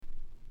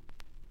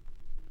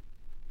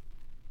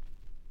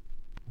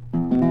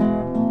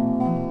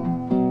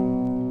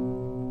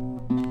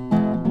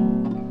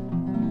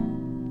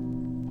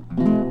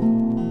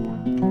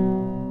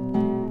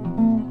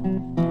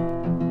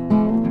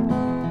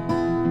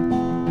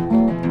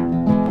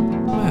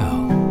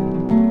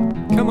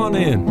on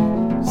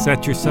in.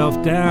 Set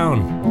yourself down.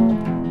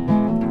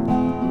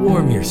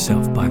 Warm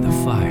yourself by the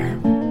fire.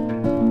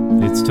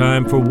 It's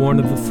time for Warn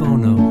of the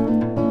Phono,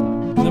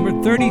 number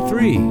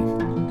 33.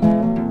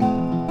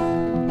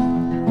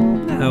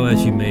 Now,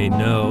 as you may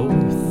know,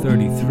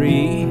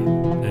 33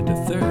 and a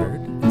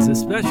third is a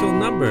special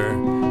number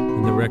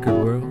in the record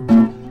world.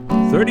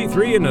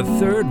 33 and a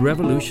third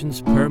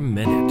revolutions per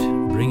minute,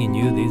 bringing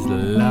you these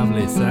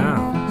lovely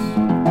sounds.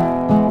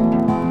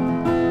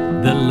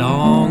 The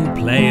long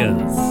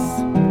players.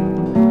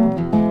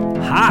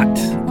 Hot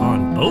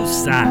on both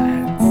sides.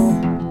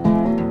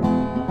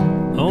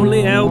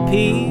 Only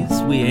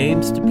LPs we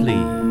aims to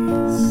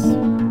please.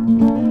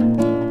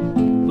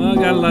 Well, I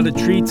got a lot of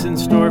treats in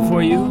store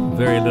for you.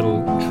 Very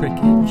little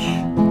trickage.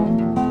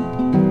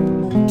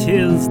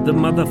 'Tis the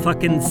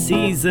motherfucking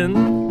season.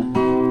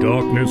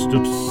 Darkness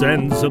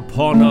descends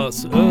upon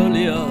us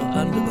earlier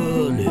and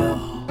earlier.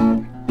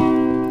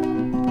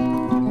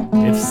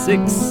 If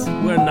 6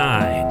 were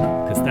 9,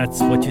 because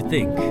that's what you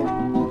think.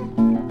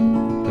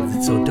 Because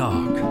it's so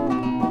dark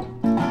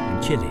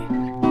and chilly.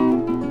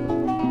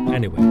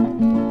 Anyway,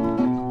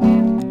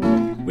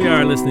 we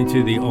are listening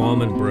to the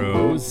Allman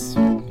Bros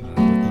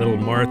with Little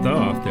Martha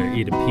off their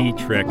Eat a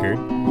Peach record.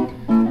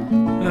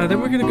 Then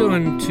we're going to go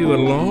into a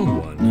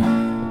long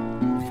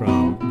one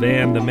from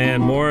Van the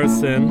Man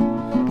Morrison.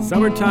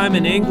 Summertime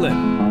in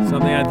England,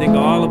 something I think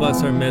all of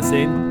us are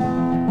missing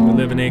who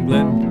live in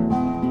England.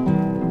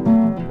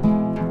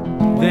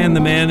 Van the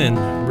Man in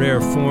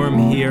rare form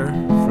here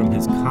from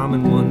his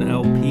Common One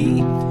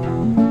LP.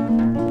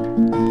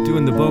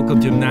 Doing the vocal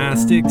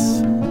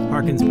gymnastics,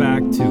 harkens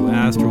back to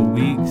Astral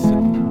Weeks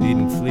and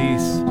Eden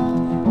Fleece.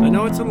 I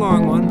know it's a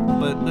long one,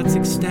 but let's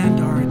extend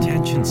our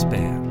attention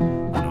span,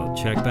 and I'll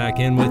check back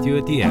in with you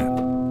at the end.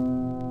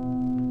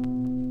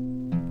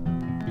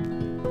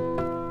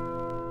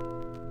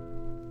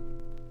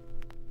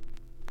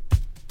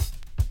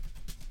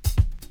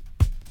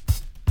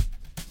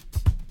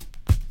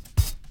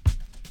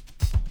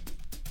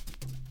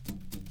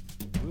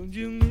 Will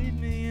you meet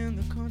me in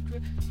the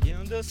country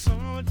in the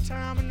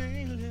summertime in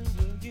England?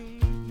 Will you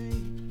meet me?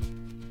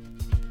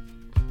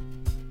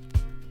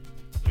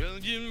 Will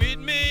you meet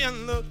me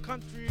in the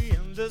country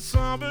in the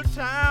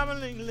summertime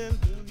in England?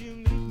 Will you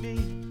meet me?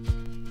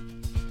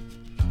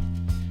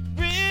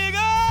 We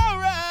go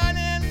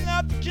riding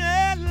up the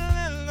cattle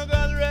in the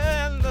country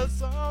in the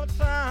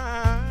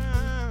summertime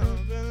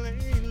in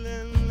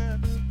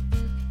England.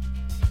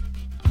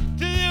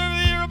 Did you ever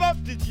hear about?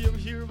 Did you ever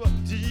hear about?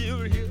 Did you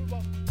ever hear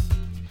about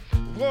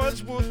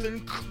Wordsworth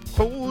and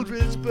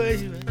Coleridge,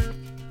 baby?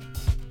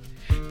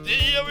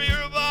 Did you ever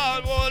hear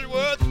about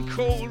Wordsworth and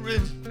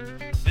Coleridge?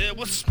 They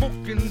were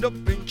smoking up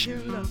in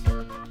Chilla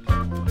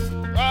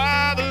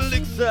by the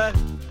lakeside.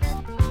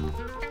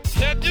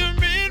 Said you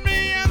meet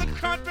me in the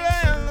country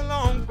in the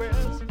long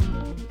west.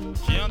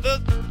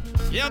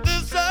 Yeah, the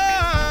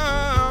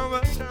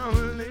summertime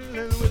in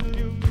England. Will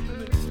you meet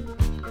me?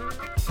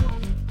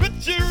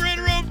 With your red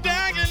robe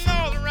dangling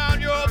all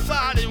around your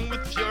body,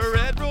 with your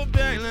red robe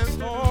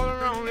dangling all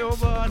around your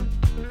body.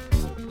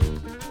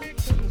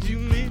 You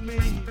meet me.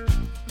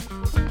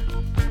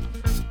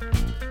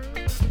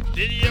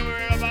 Did you ever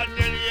hear about?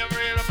 Did you ever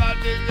hear about?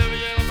 Did you ever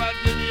hear about?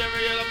 Did you ever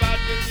hear about?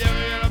 Did you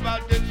ever hear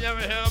about? Did you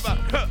ever hear about?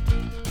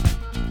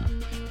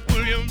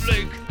 William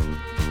Blake,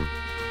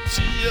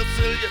 C.S.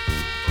 Eliot,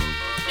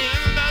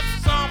 in that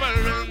summer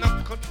in the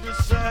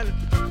countryside.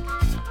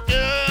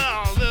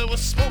 Yeah, they were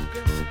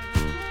smoking.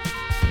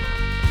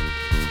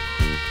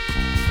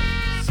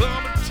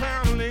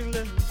 Summertime in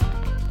England.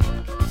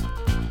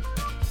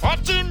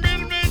 Ought to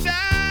meet me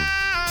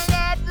down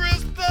by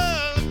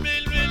Bristol,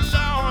 meet me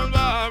down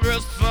by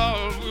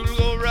Bristol. We'll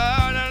go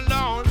riding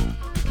down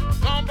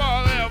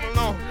by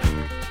Avalon,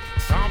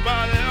 down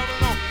by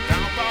Avalon,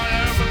 down by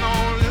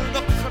Avalon, in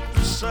the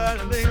countryside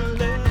of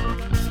England.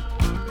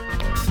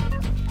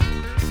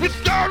 With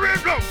your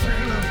red robe,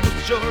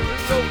 with your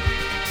red robe,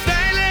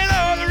 dangling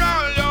all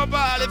around your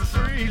body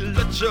free.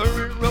 Let your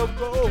red robe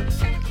go.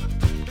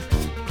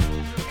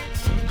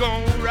 Go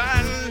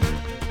riding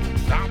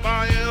down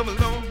by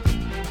Avalon.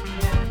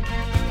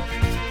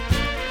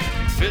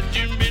 Did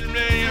you meet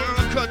me in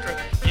the country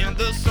in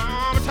the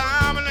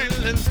summertime in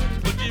England?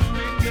 Would you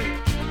meet me?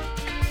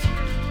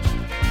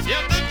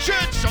 Yeah, the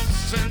church of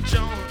St.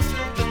 John,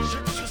 the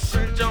church of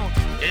St. John,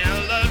 yeah,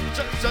 the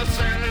church of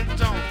St.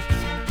 John.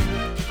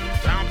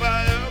 Down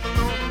by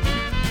Avalon,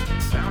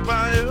 down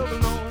by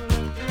Avalon,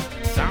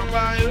 down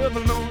by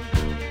Avalon,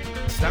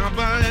 down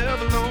by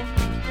Avalon.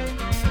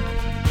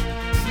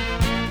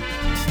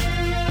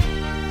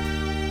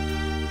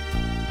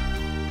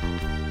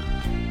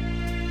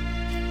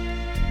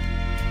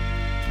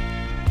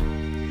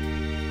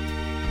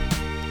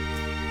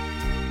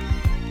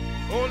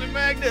 Holy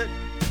magnet,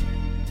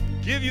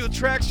 give you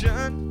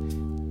attraction.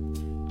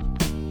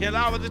 Hell,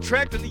 I was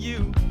attracted to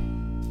you.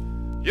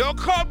 Your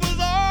coat was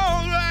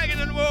all ragged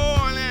and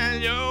worn,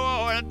 and you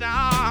wore it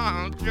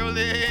down through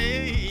the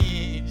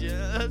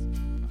ages.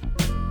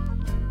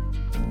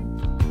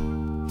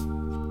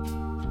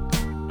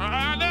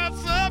 And that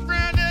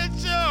suffering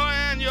is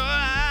showing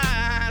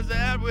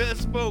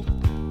spoke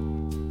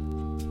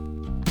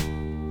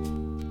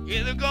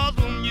in the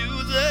gospel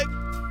music.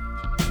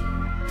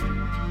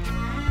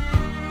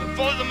 The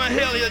voice of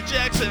Mahalia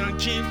Jackson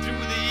came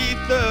through the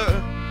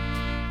ether.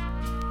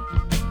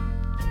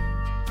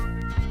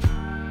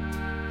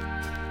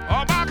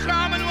 Oh, my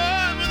common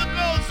one with a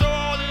gold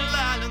sword and a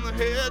line in the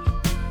head.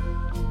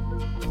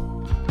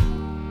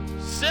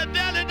 Said,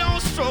 Daddy, don't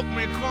stroke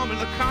me, call me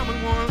the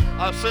common one.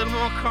 I said,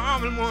 my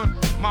common one,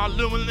 my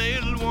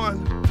illuminated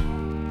one.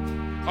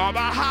 Oh,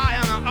 my high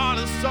and the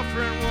honest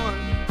suffering one.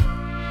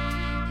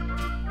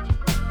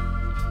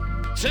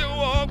 To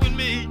walk with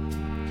me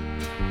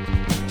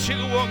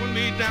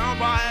down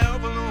by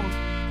Avalon.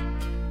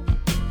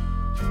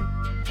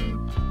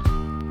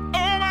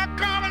 Oh, my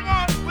common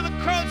one with a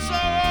cold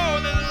soul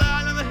and a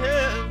line in the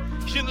head.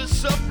 Yeah, the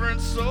suffering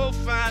so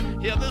fine.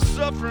 Yeah, the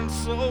suffering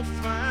so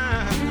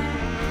fine.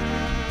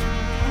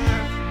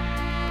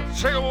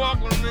 Take a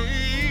walk with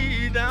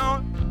me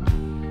down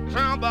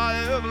by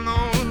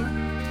Avalon.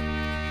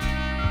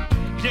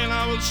 And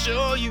I will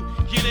show you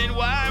it ain't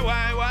why, it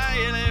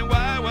ain't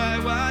why,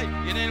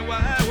 it ain't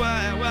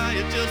why,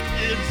 it just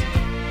is.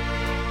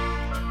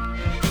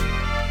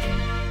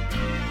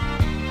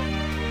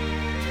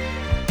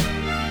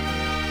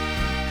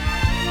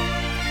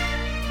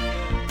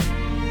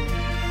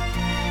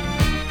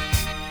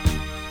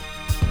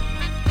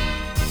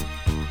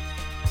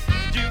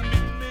 You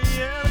meet me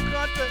in the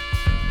country,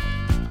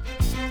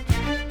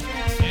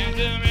 and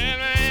you meet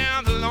me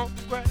in the long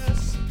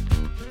grass,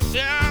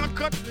 down the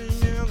country.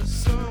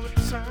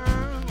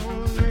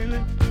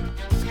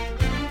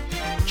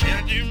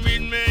 Can you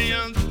meet me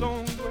on the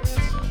long grass?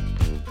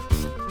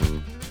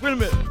 Wait a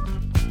minute.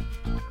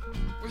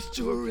 With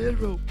your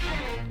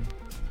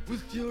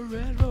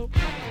red rope,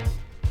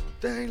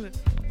 dangling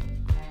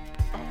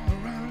all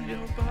around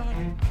your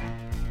body.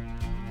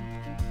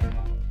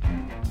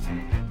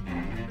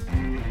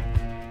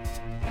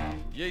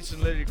 Yates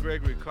and Lady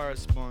Gregory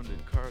corresponded,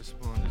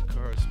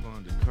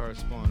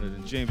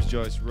 and James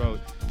Joyce wrote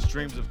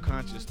streams of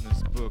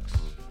consciousness books,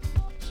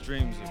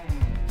 streams of...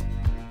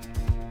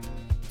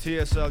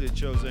 T.S. Eliot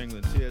chose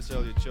England, T.S.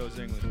 Eliot joined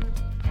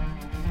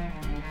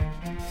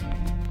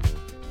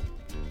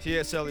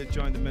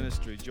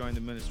the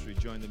ministry,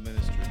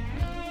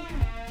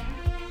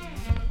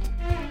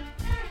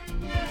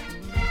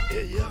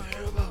 Yeah, you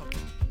hear about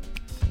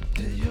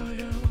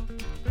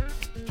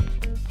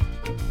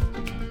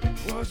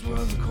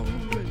Wordsworth and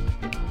Coleridge.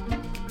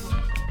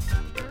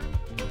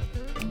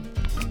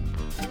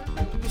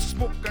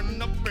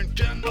 Smoking up in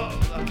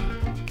candles.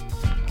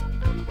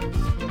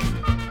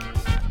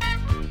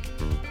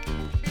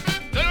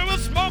 They were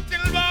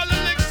smoking about the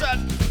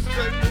Lakeside.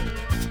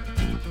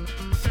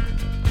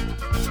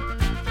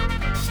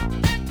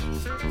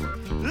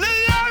 Let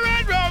your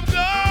red robe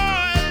go,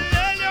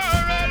 let your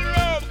red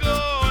robe go,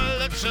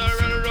 let your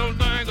red robe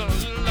dangle,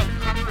 let the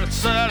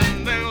countryside and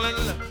dangle.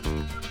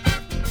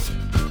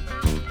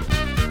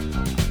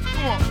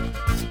 Come on.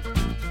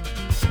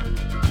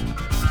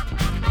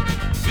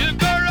 You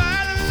go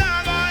right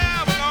along by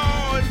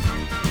Avalon,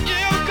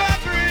 you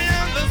country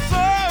in the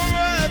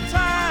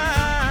summertime.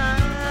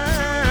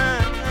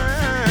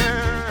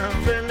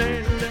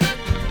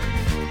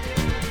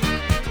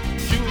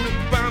 You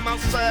by my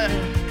side.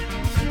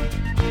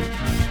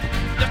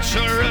 Let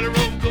your red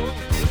robe go,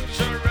 let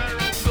your red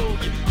robe go.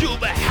 You'll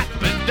be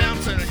happy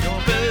dancing,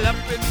 you'll be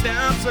happy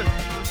dancing,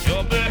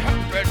 you'll be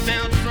happy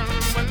dancing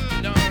when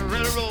your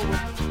red robe.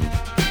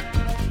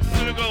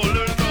 Let it go,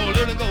 let it go,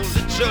 let it go,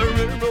 let your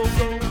red robe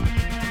go.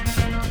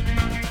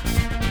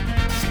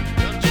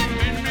 Don't you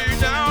meet me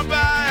down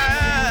by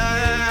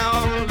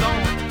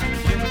Avalon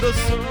in the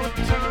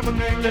summertime of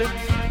England.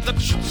 The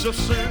Church of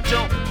St.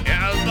 John,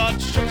 yeah, the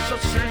Church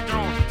of St.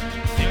 John.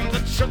 In the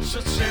Church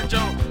of St.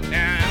 John,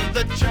 and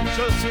the Church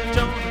of St.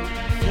 John,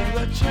 yeah,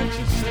 the Church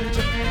of St.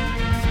 John.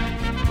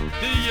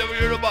 Did you ever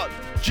hear about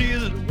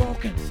Jesus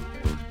walking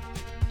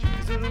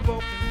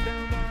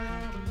down by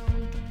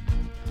Avalon?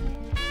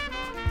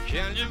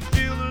 Can you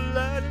feel the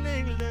light in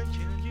England?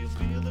 Can you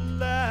feel the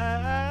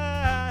light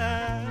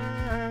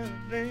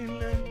in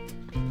England?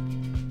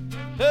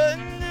 Can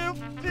you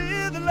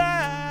feel the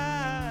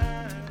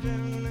light in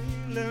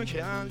England?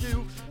 Can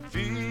you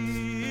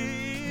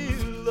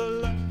feel the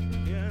light?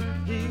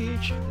 Can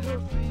you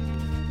feel?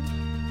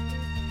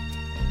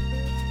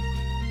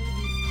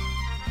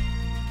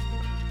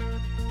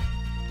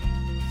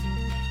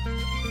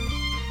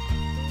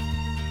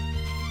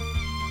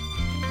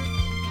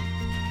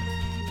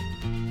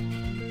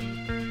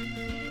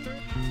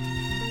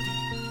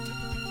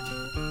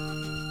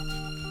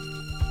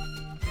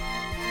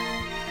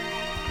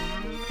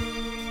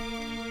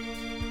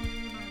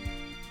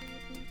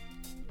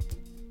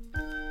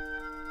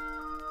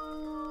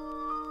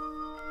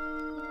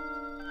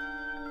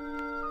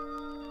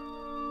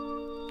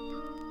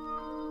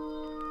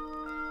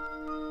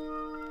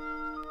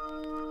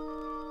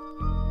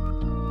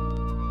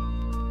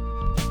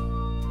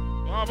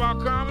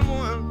 About common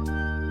one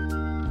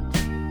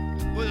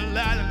with a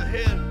light in the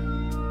head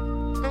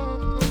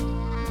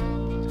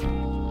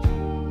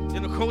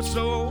in a coat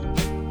so old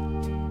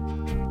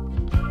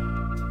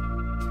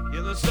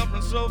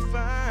suffering so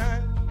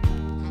fine.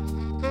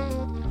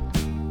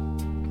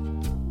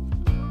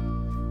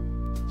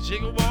 She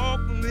can walk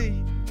with me.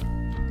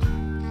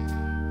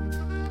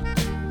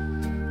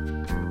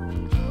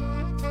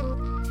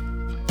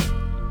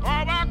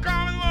 All about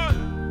common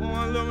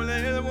one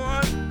illuminated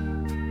one.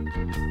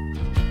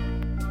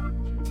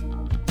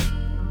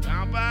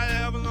 Down by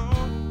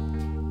Avalon.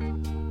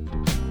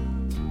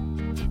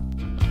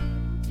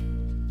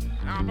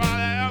 Down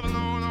by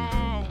Avalon.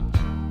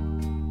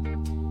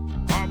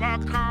 All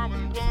about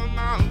common one,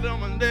 my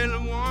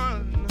illuminated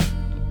one.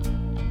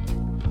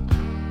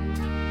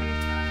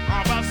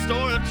 All about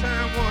story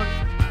time one.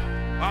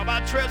 All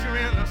about treasure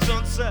in the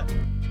sunset.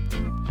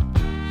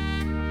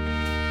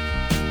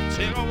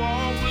 Take a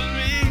walk with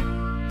me,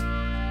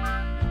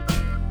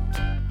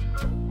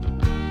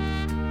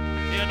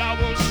 and I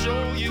will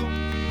show you.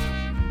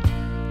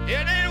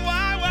 It ain't why,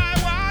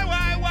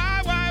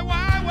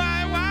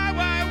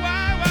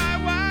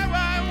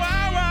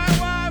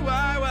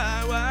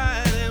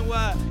 it ain't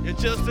why. It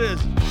just is.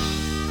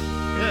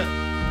 Yeah.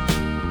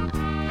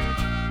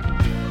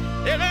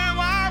 It ain't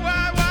why.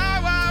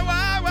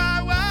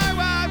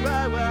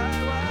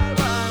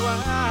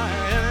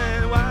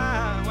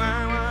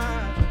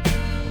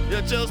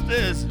 It just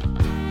is.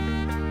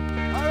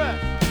 All right.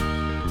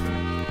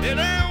 It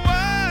ain't why.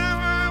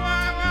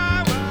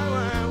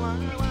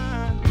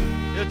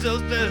 It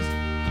just is.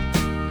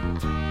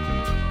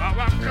 I'm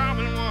a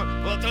common one,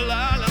 but the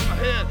lie in my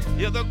head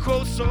is the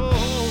cold soul.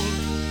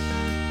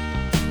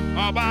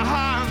 All by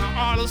high and the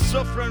art of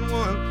suffering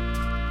one.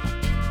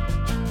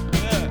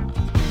 Yeah.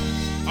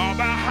 All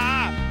by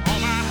high, all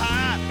by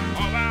high,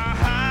 all by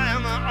high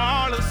and the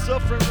art of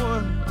suffering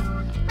one.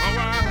 All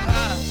by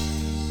high.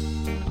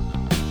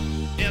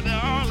 Yeah,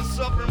 they're all the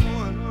suffering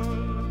one.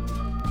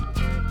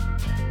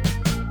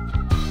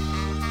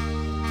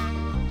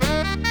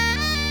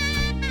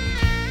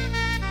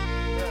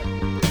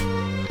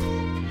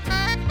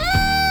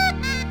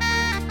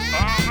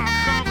 All my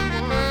common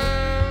one.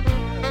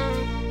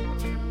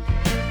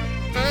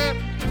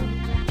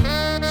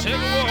 Take a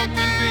walk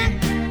with me.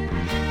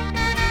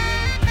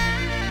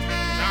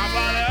 Now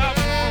by the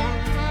Avalon.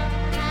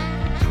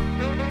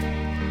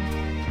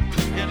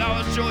 And I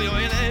will show you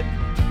in it.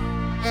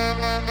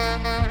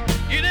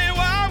 It ain't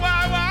why,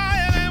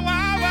 it ain't why,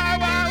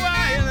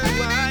 it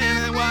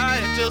ain't why,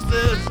 it just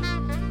is.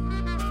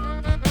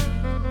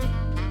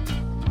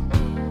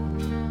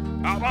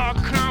 I'm a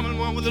common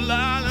one with a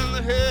line in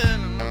the head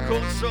and the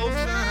coat so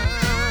fine.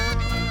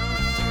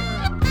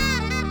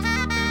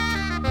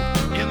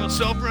 And the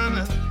suffering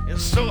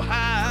is so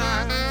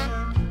high.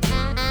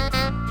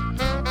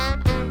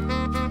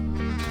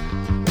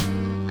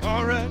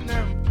 All right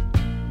now.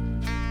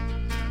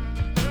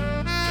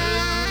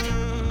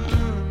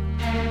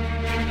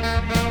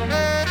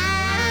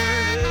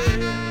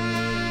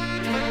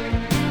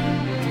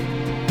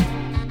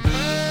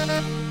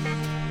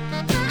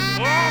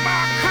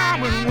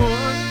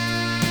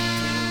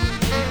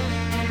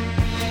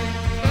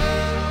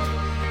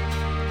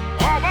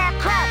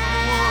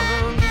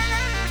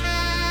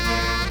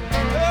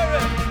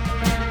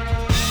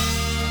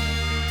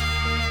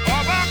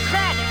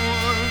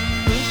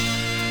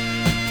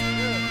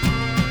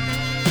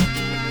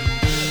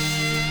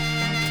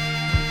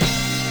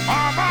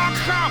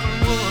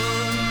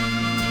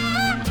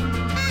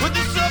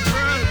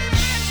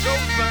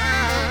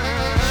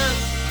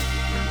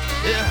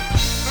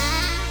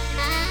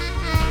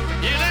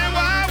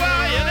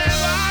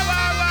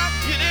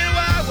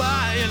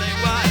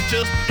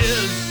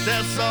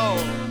 That's all.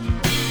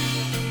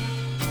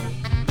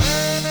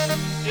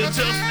 It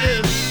just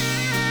is.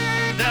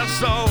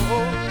 That's all.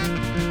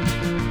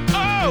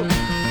 Oh,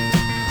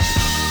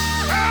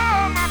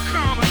 my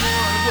common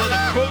one with a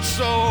coat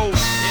soul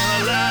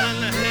and a light in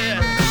the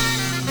head.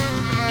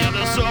 Yeah,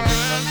 the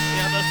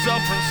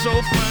suffering so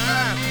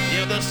fine.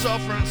 Yeah, the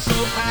suffering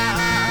so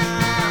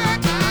high.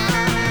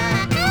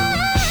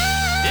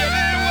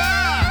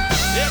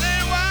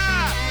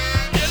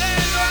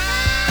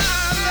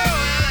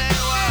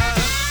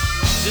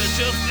 It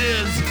just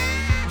is.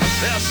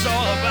 That's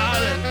all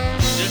about it.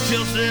 It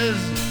just is.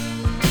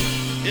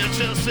 It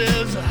just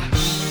is.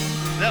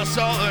 That's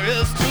all there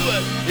is to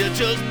it. It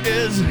just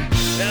is.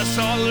 That's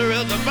all there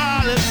is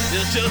about it.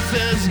 It just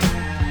is.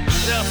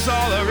 That's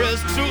all there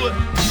is to it.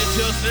 It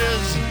just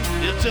is.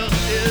 It just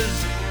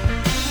is.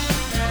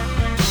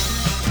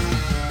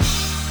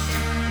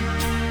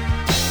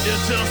 It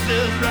just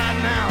is right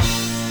now.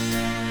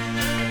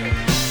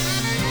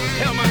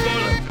 Help me go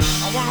to.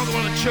 I want to go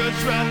to church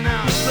right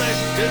now and say,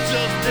 it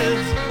just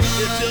is,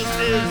 it just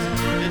is,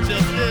 it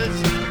just is.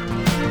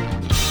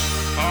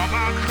 All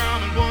my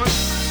common one,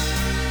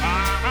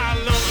 my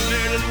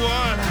illuminated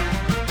one.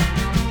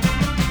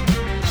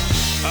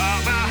 All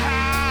my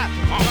high,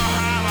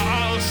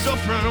 all the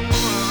suffering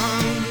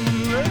one.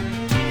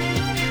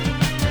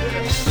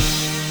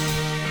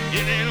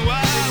 It ain't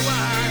why,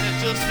 it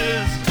just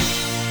is.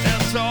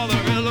 That's all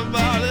there is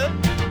about it.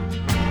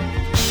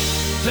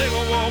 Take a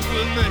walk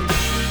with me.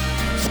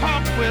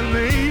 Talk with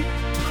me,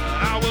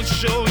 I will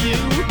show you.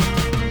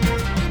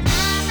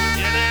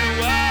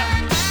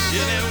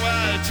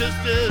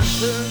 sisters,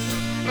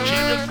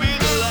 can you feel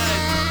the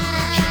light?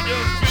 Can you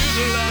feel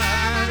the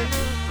light?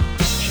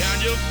 Can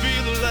you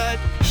feel the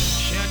light?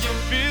 Can you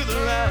feel the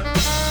light?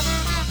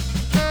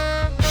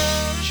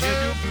 Can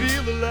you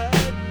feel the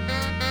light?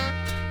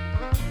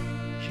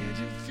 Can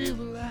you feel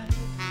the light?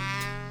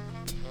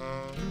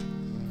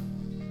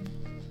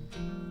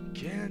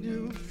 Can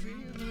you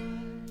feel the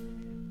light?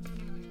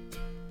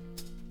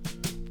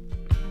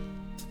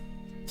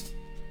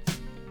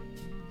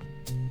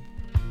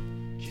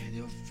 Can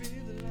you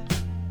feel the light?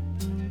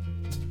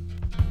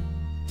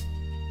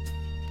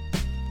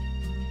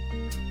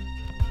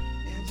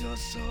 In your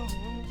soul,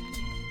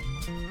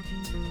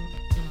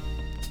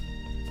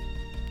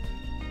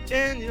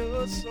 in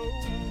your soul,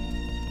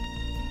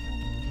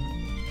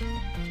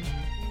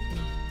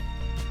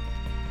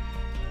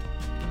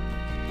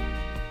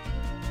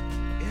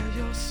 in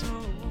your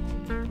soul,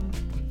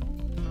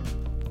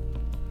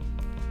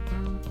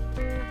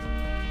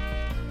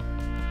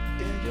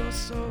 in your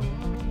soul,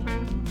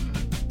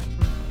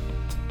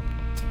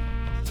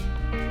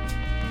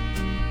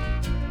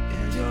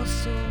 in your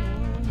soul.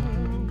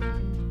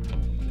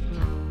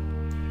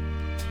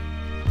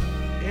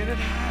 In it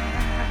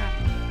high,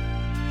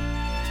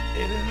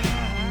 in it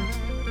high,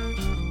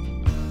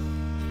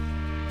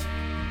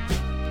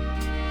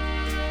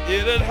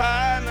 in it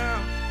high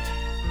now.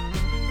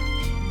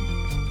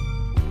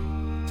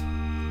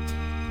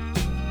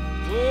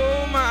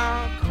 Oh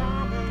my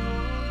common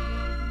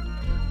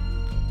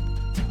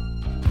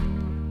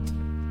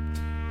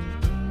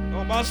one,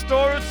 oh my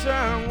story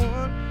time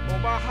one, oh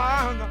my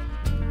high,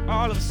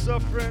 all of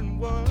suffering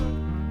one.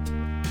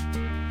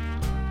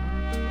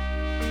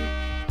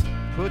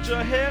 Put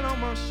your head on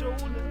my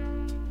shoulder.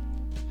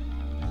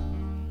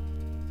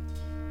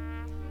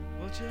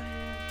 Put your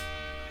head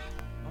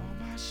on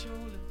my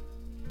shoulder.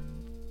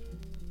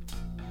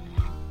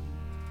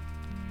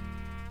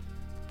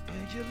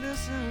 And you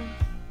listen.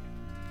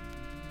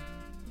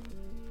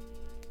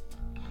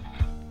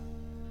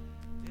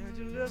 And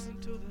you listen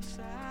to the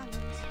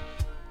silence.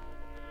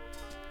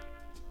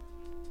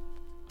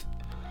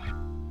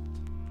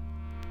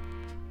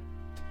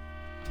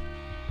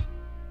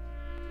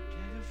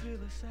 Feel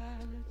the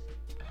silence.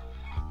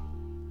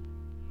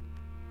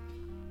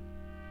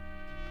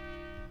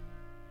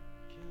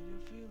 Can you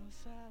feel the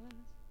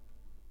silence?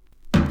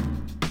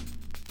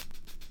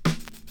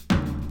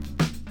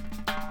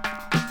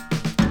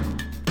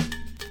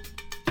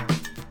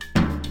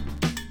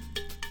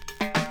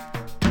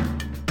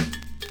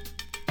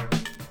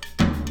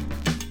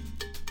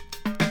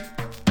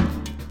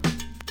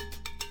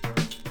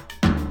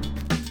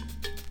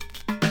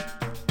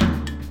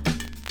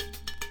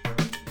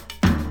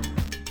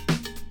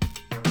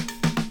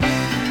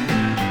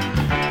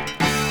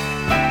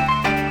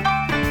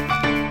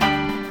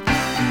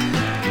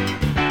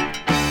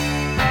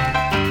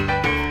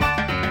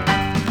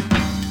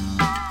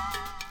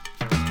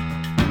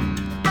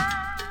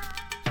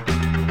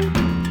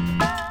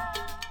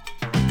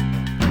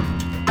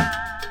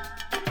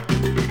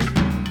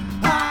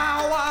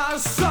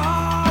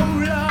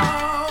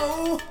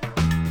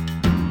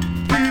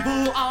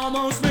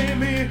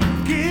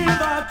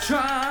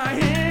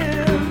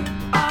 Trying,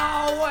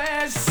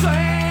 always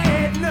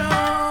said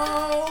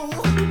no.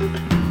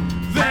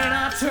 Then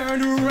I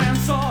turned around,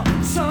 saw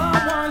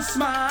someone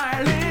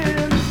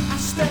smiling. I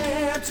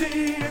stepped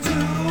into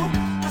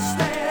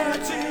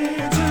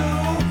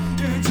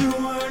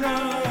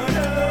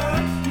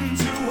another,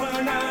 into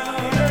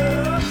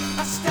another. I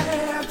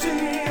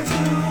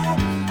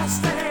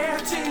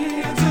stepped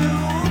into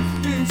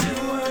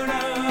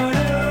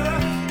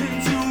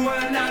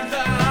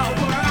another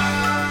world.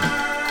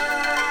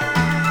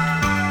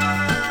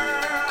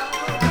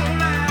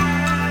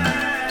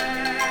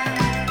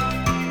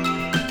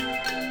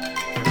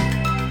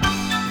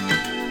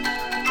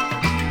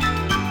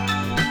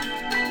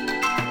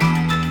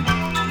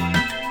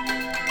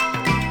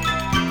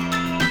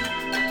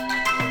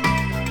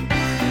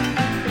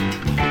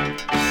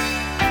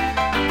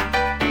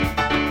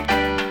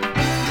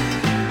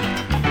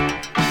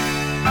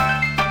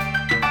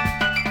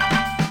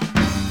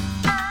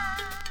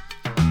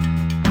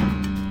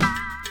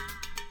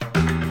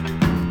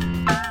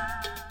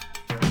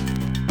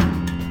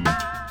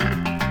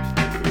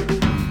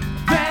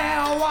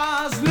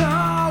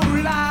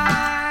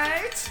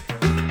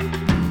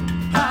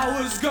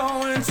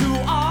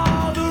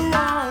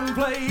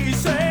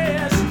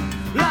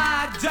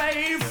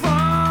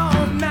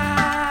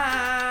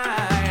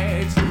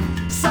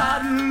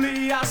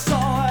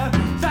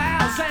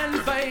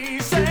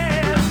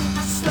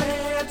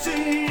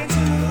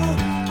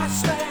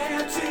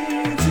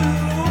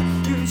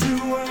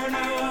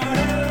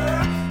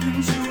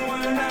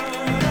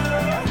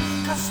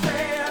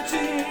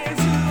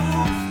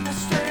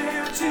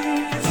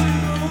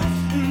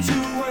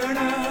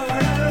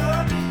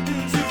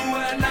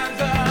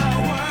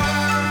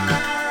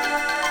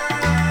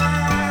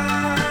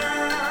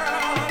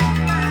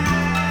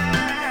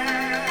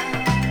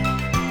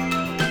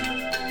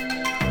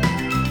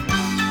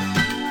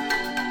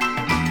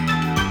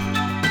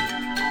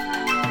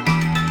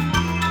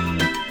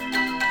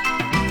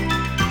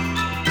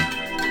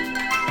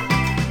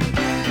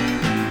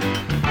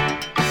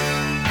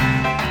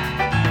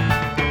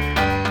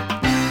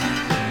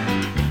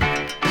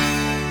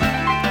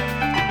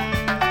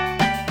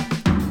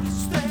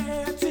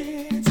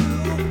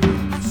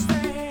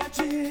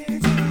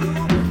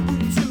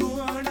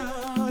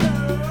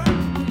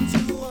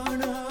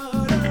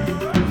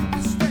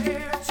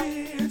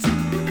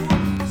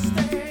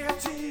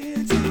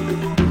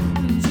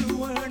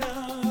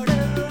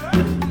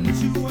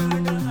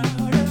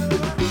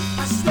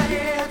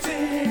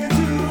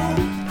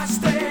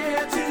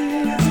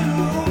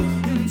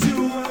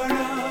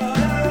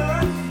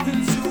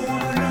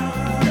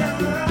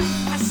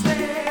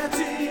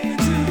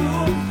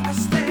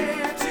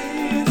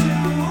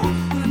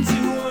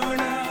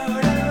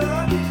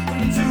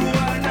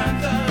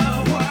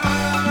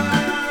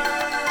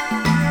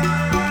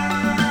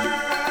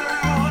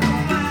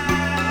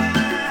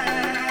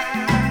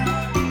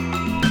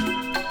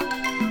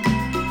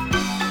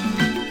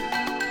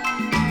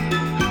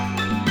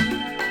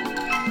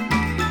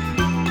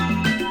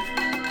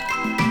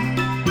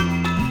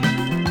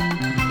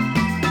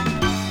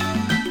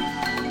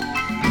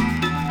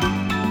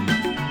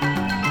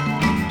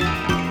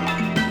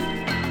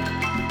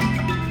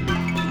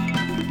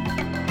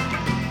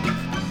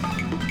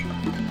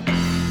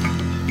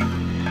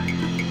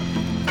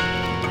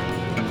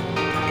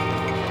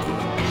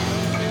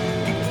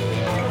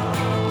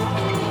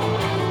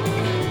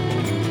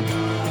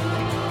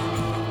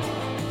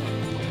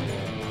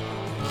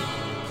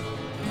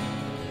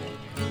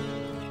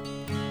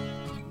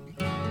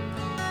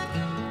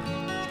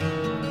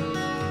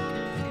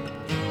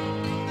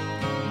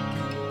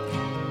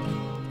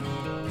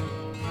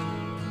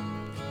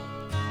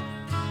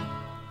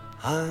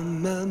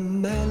 I'm a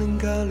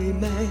melancholy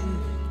man.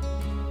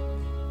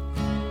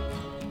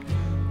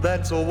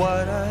 That's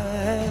what I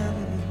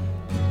am.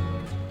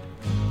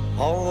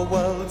 All the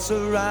world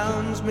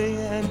surrounds me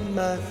and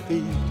my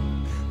feet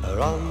are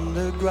on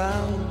the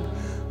ground.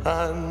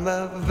 I'm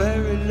a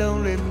very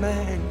lonely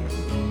man,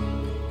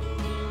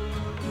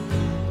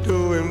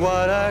 doing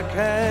what I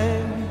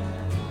can.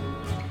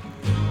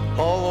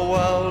 All the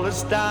world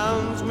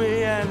astounds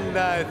me and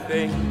I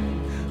think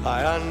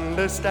I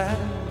understand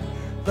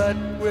that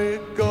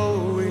we're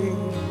going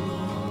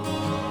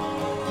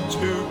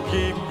to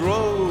keep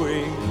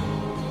growing.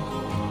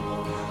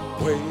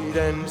 Wait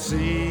and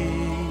see.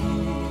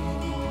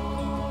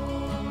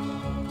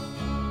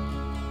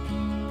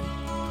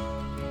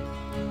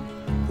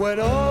 When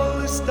all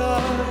the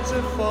stars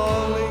are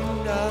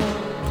falling down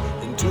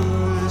into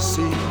the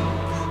sea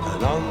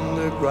and on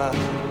the ground,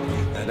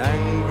 and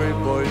angry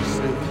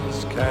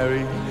voices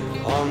carry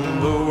on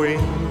the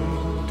wind,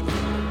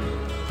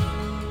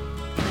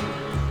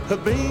 a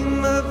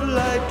beam of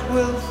light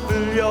will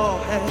fill your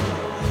head,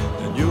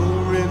 and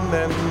you'll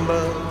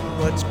remember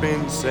what's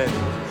been said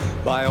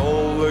by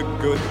all the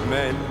good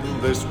men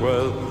this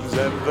world's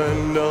ever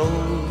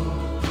known.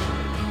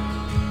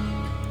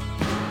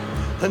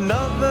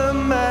 Another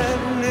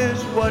man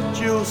is what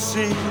you'll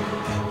see,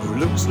 who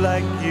looks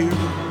like you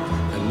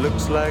and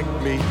looks like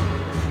me,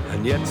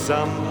 and yet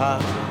somehow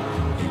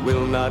he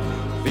will not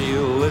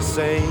feel the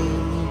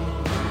same.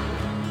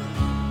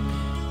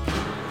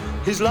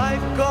 His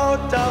life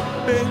caught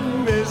up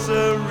in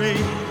misery,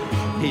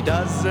 he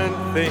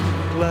doesn't think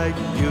like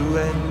you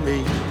and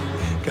me,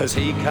 'cause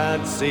he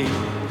can't see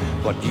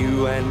what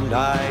you and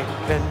I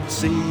can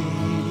see.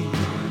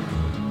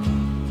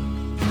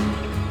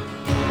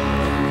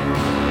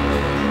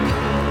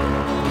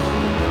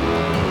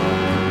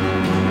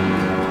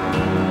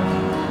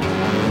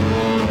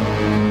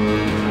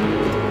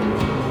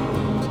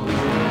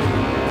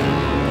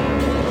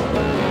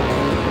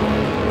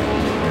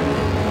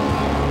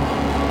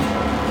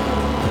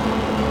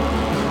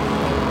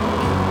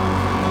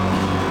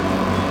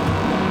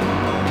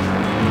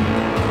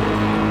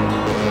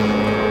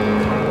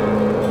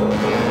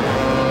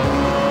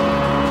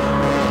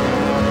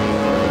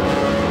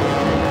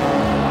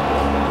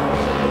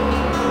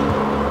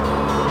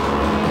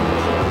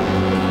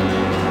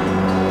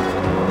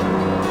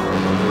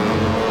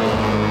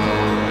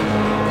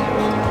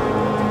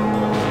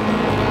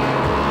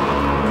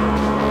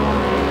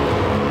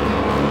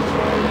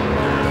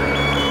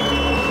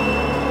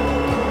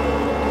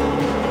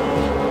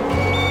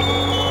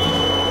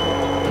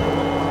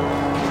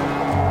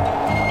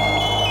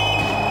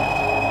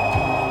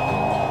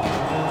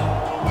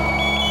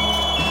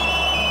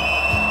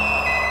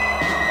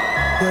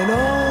 When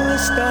all the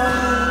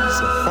stars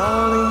are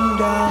falling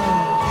down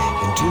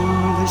into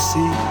the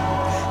sea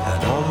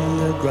and on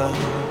the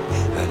ground,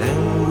 and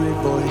angry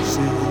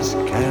voices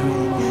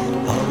carry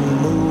on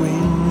the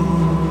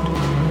wind,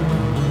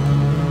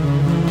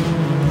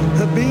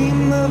 a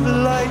beam of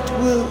light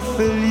will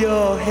fill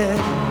your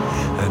head,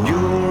 and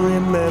you'll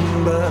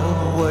remember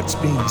what's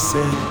been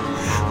said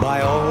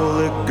by all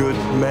the good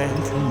men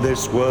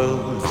this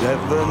world's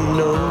ever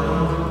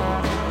known.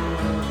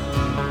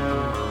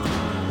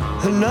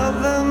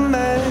 Another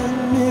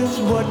man is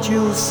what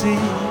you'll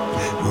see,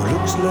 who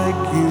looks like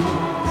you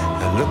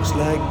and looks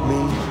like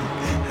me,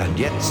 and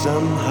yet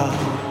somehow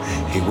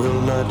he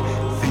will not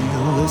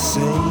feel the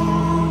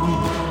same.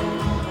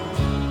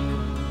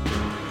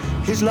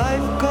 His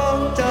life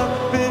caught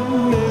up in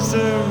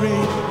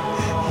misery,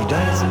 he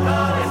doesn't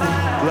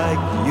think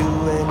like you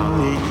and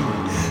me,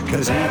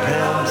 'cause he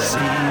can't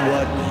see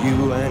what you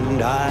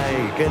and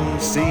I can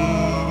see.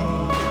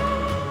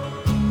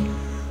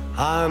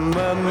 I'm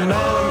a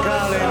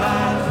melancholy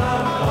man,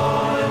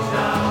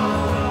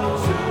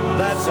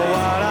 that's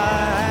what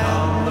I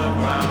am.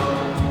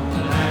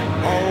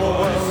 All the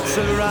world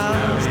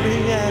surrounds me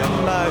and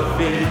my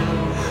feet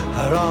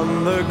are on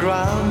the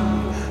ground.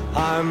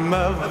 I'm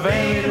a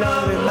very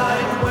lonely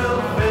man,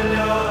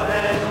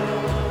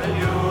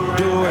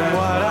 doing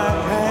what I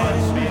can.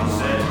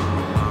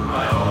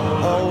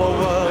 All the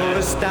world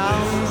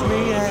astounds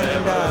me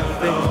and I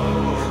think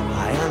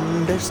I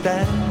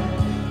understand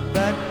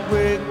that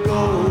we're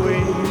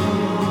going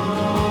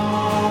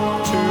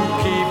to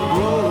keep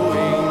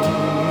growing.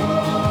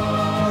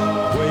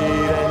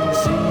 Wait and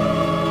see.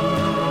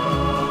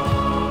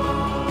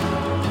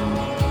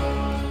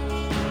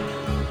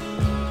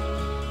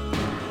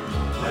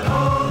 When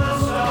all the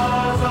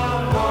stars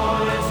are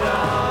falling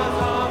down,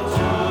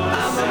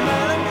 I'm a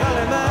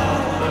melancholy man.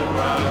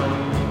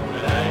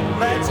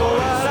 That's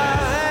what I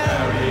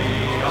am.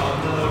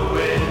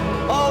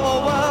 All the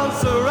world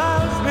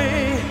surrounds me.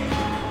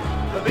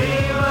 The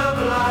beam of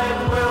light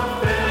will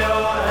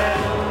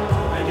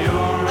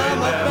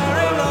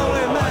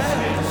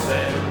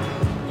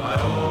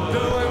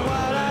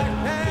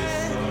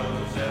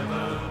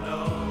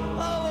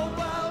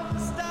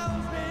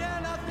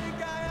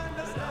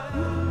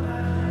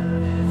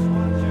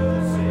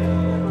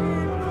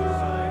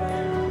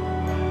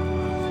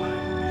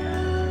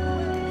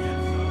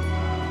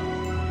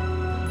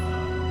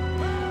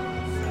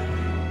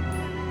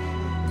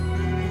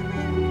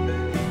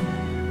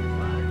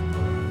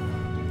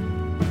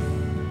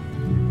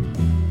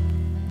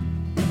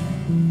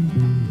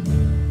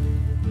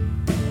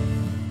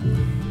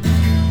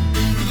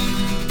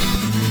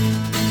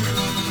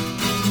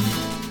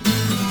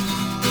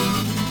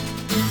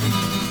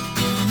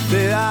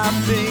There are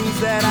things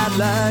that I'd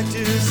like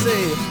to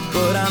say,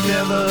 but I'm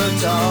never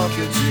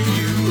talking to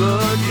you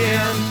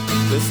again.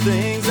 There's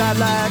things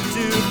I'd like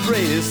to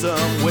phrase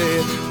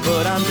somewhere,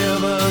 but I'm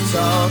never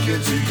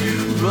talking to you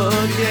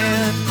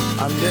again.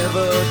 I'm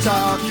never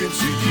talking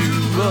to you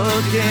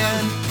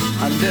again.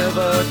 I'm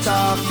never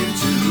talking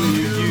to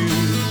you.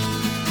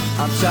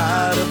 I'm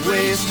tired of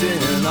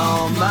wasting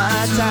all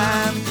my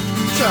time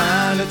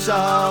trying to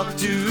talk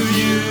to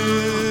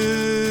you.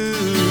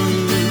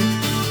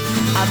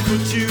 I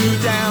put you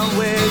down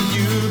where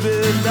you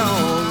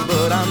belong,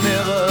 but I'm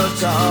never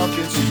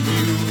talking to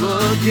you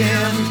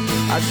again.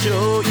 I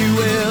show you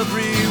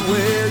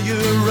everywhere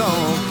you're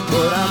wrong,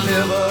 but I'm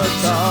never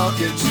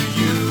talking to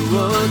you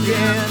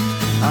again.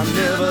 I'm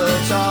never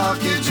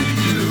talking to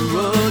you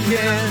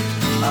again.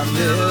 I'm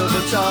never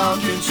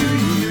talking to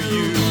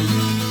you.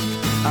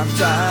 I'm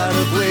tired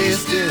of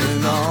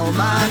wasting all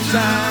my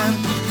time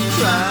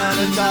trying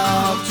to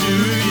talk to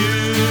you.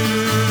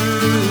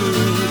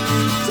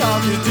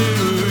 Talking to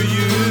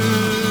you.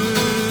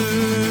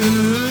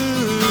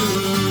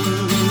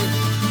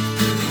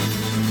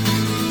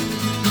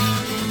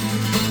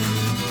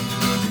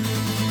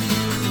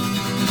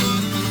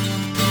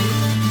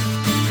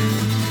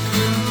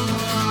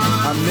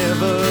 I'm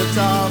never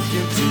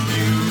talking to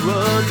you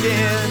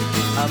again.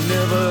 I'm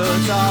never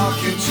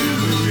talking to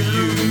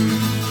you.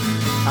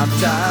 I'm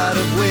tired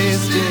of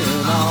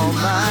wasting all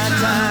my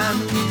time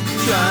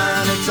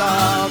trying to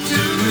talk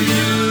to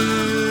you.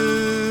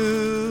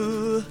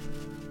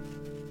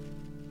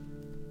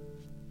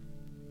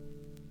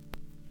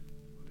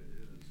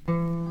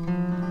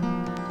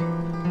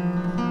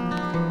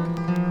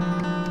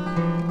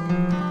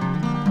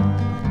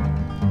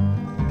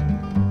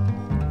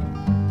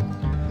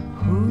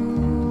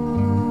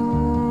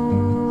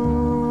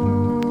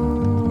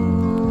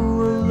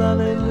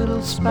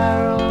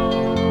 Sparrow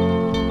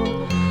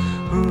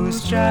who's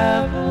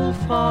traveled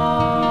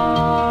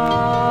far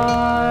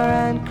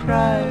and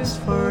cries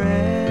for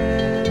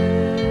rest.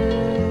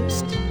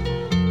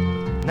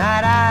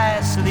 Night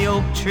eyes to the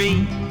oak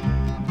tree,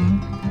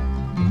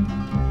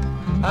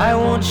 I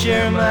won't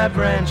share my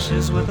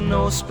branches with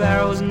no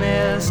sparrow's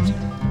nest,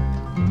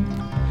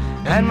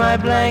 and my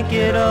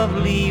blanket of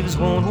leaves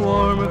won't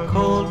warm her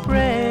cold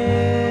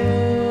breast.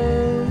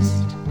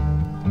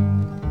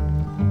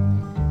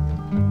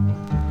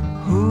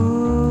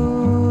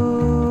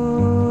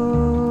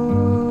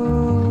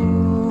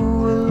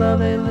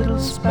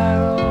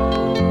 Sparrow,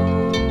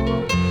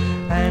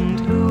 and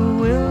who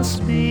will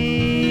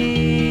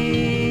speak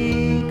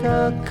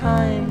a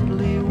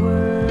kindly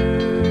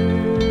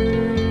word.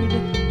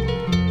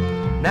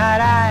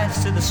 Night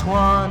eyes to the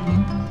swan,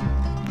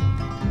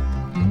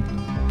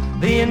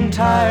 the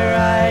entire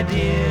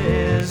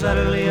idea is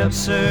utterly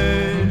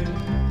absurd.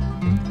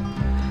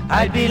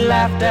 I'd be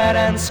laughed at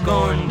and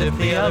scorned if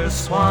the other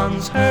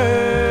swans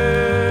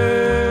heard.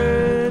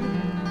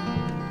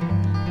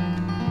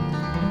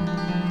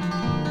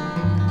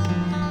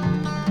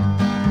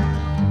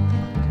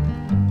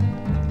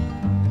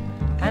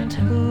 And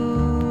who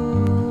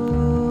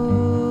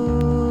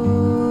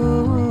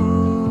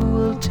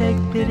will take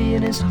pity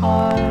in his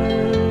heart,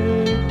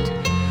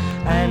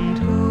 and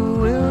who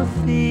will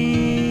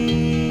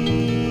feed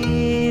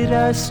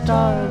a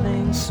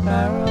starving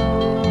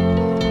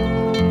sparrow?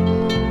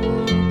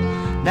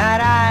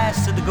 Night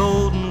eyes to the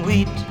golden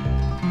wheat,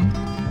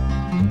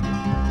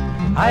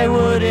 I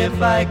would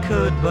if I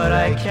could, but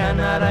I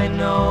cannot, I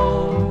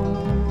know.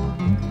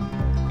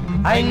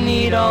 I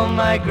need all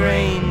my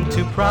grain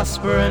to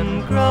prosper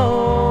and grow.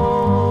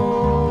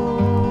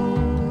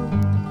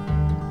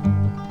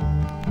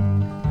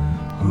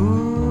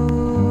 Ooh,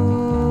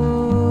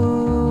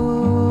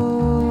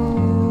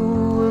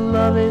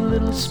 lovely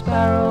little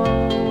sparrow,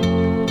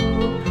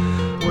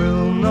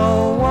 will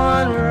no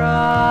one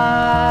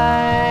write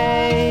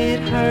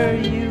her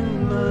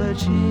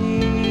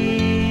eulogy?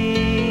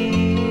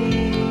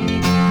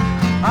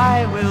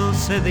 I will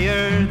say the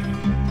earth,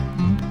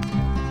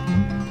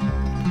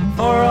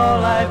 for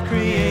all I've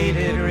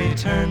created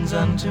returns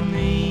unto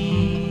me.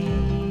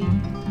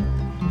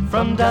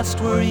 From dust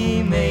were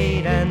ye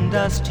made, and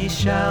dust ye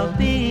shall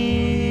be.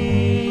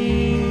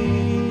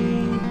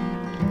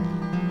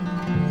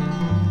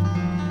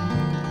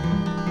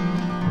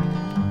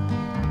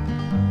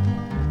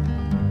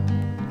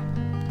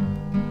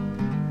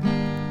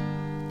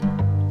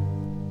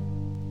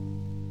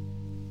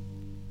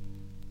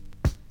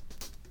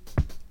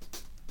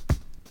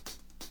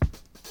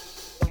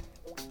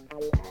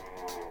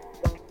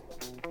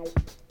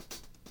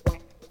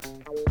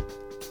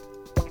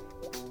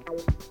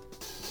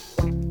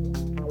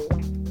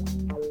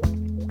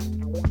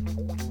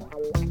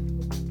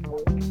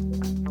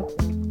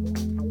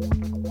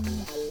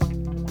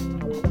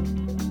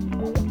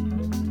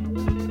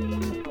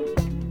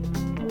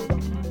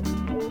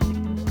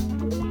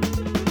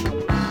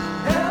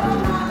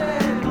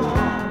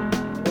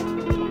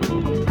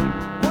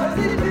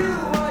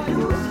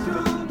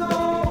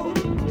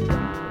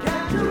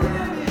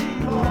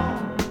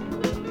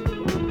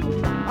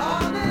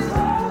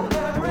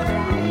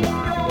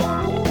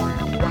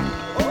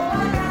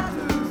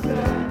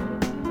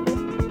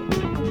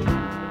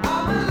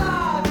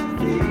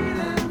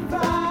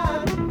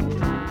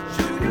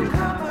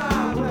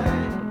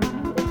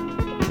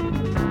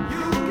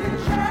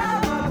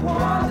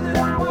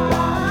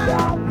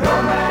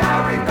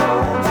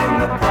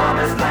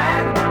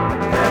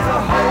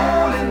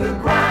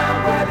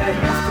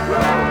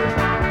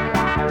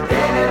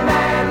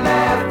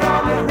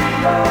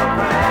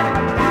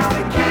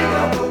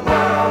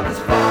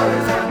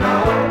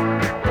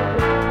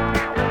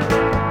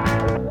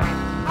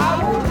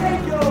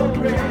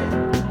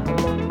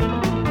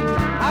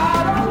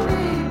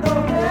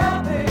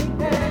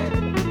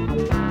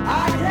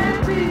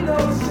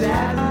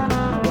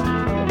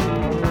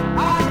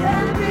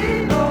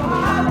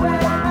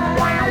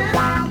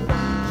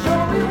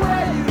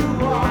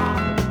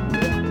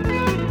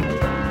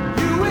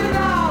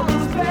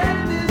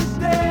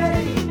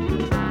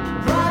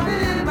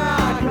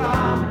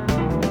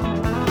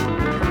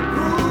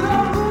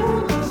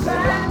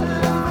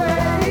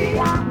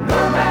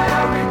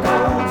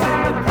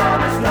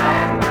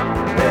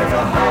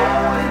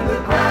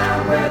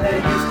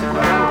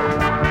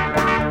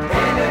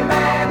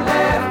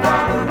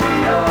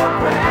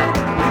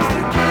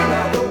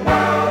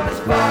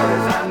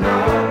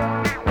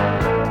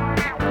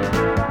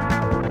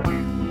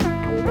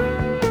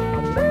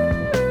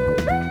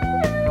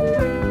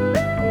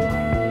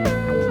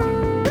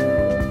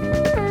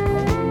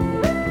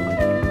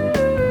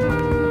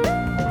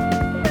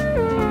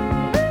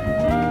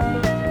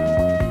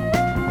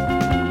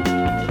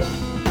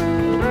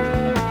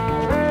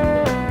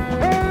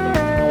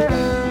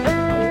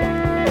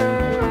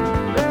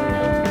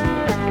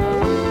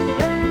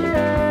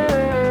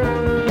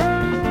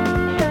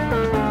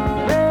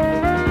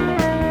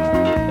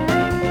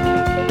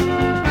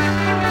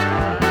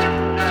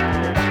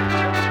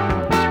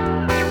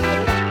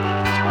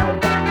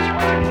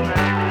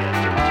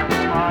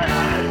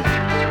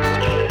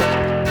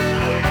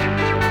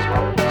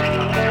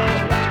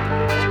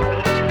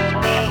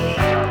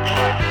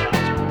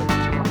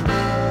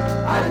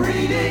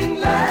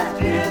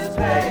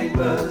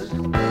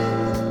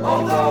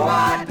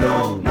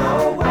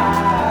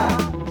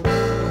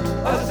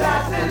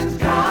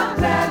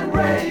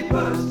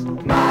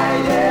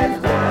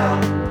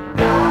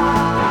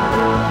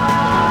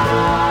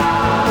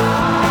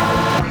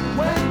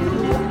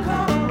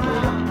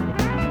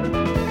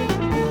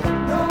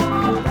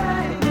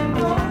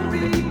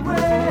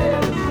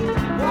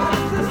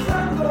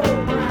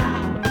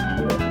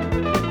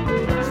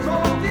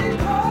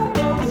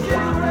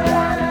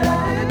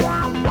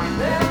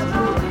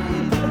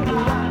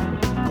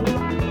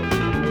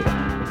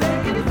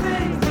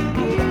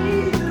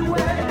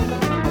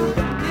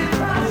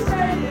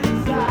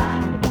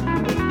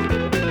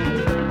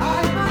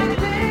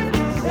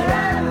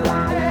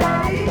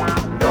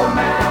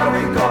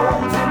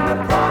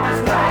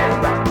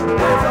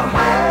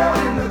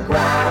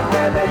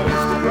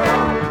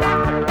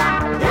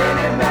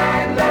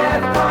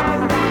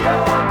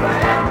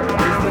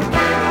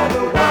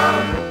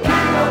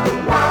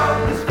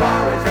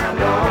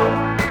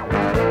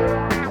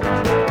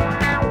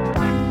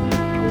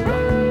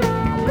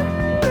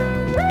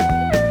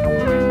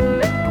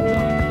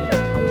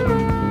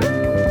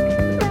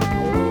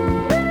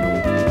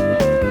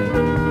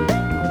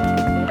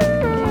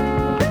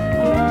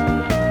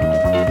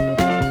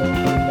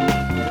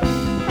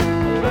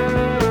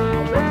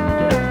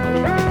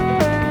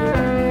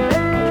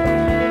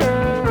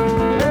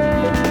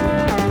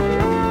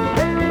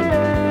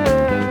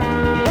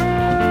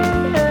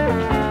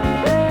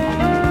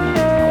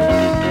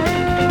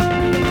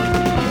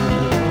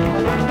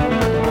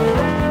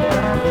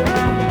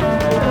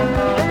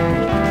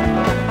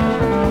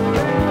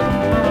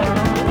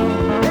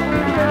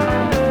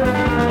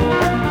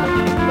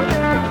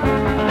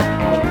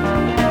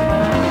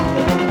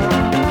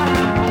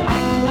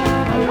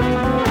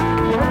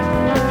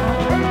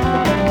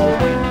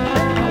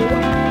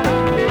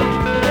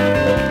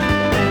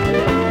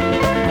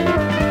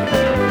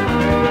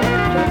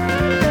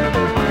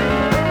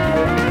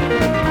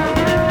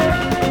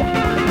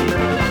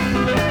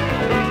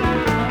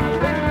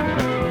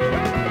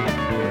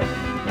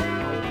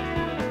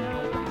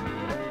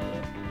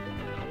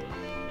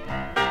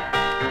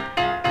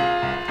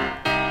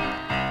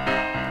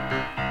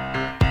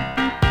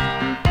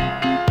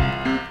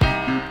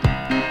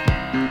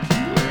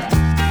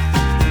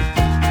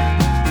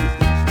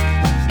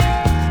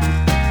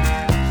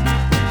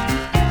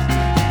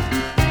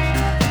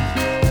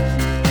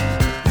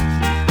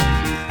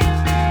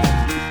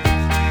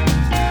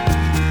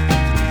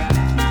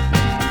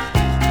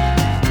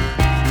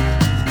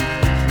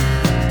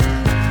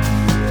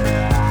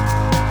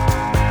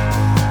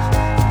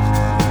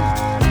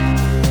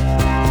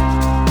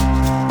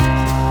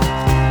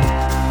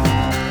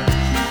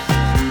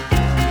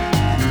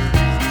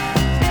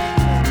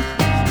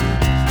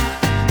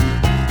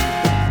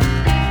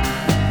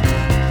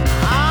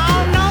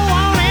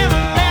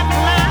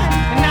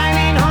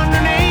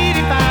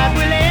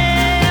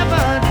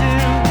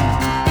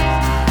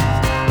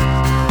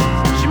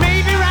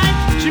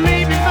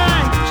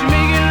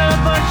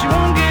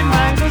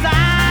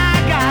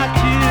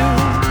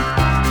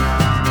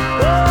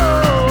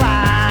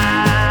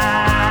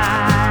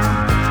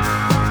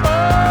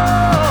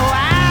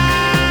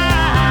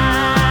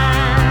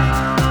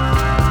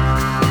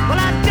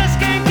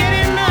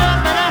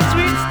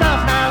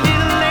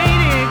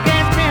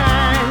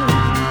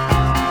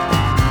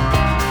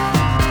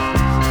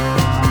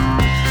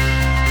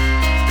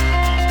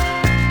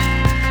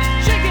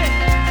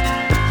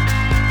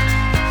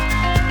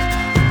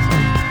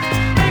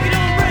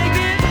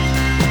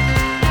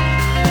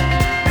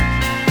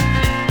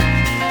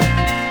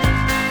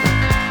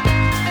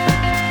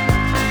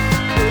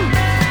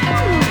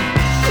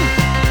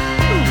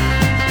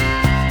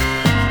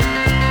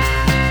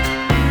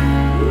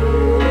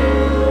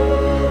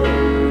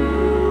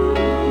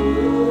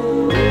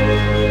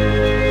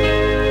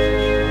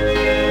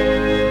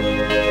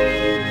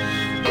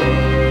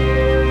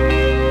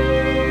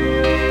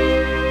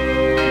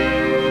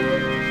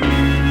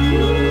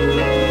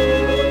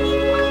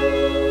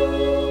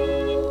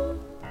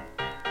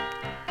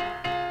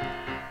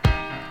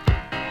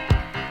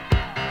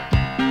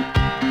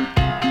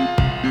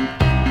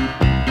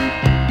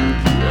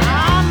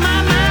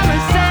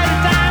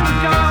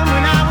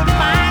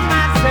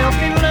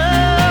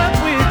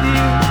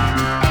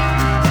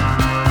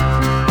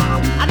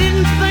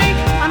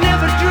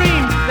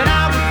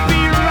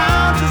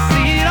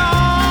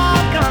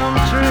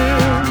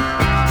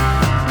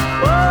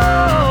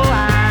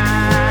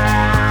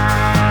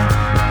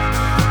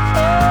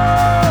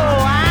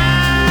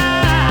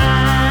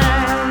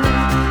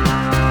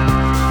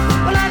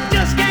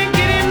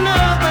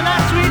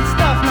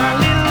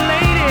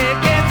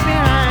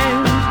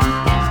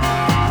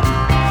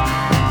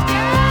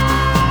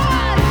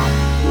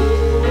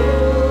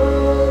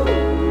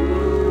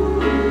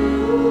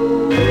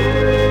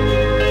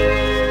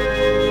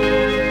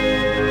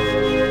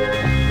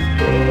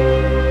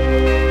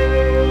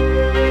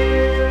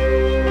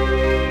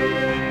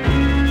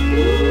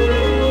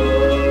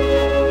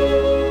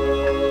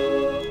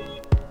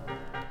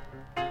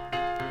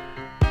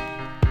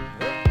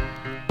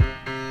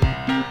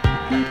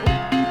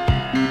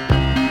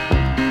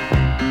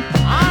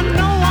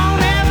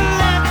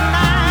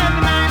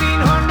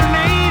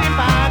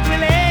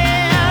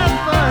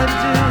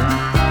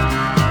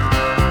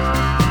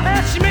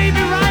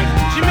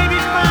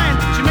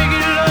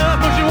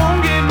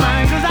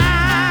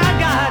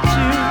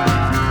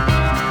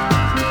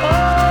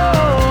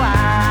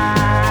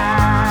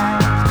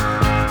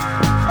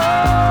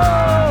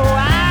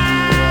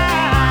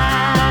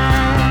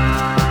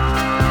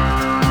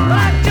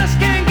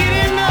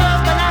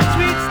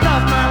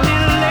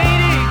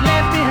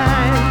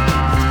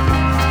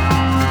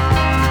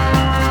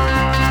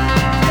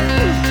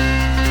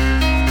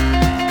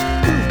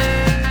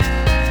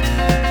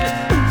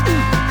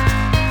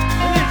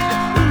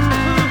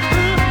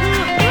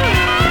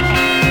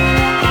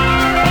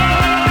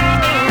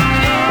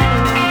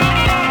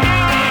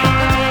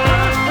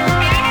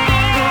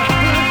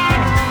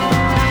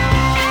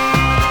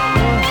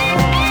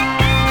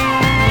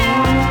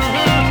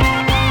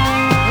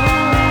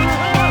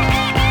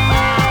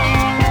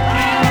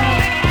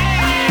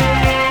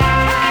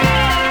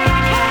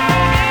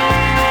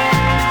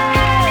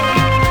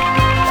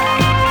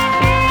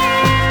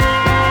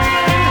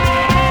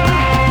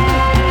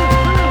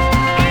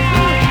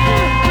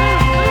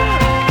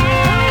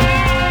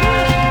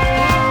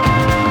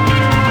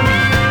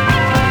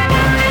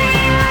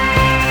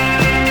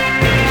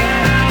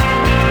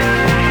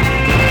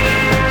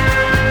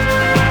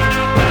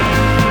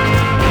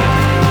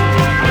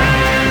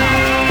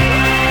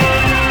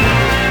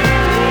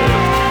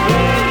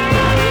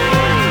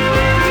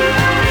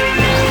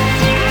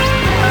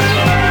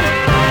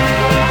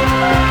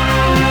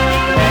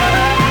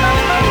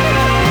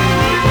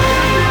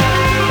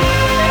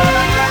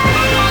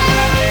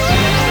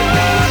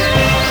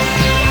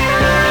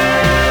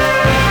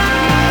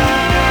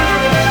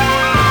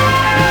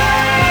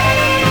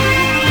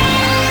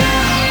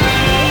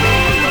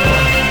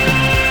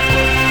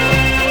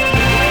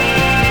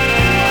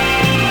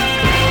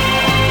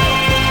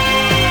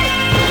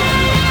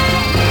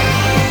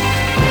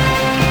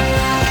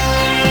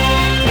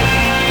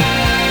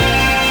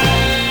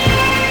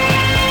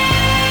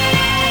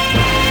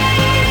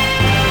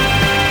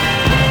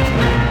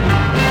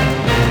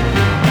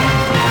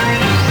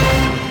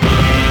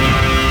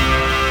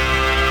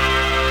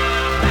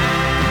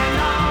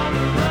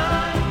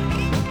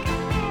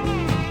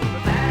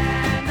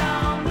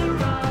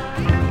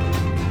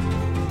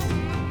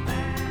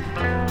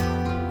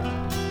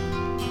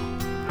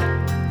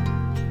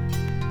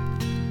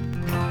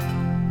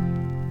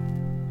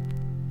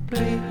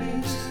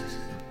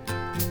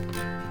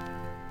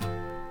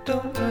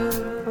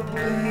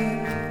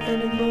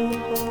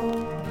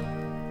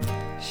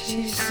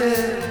 she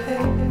said,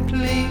 hey,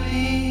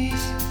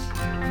 please,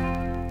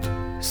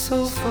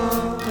 so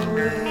far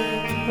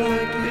away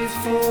like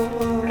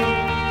before.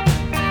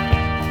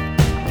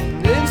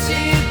 Then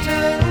she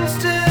turns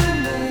to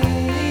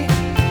me,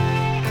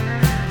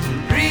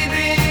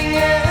 breathing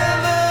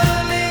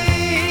heavily.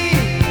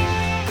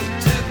 It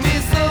took me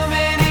so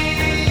many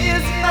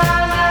years of my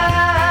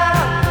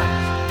life,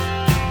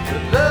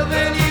 but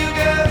loving you,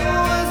 girl,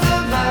 was a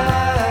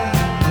lie.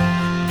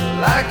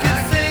 Well, I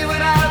could say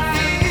what I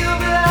feel,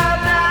 but I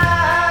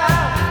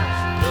lie.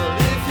 Well,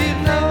 if you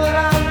know what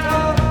I'm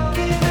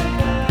talking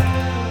about,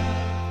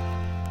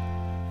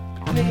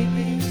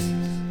 maybe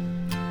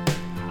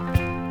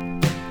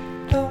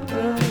don't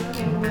run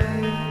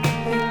away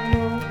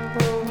anymore.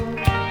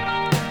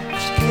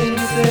 She can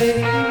say,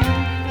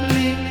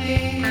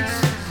 please,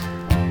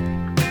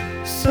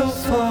 so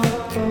far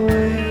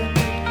away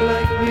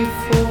like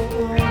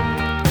before.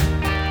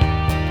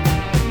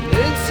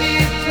 Then she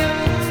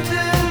turns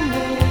to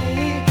me,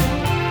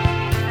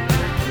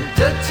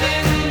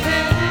 touching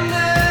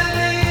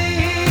tenderly.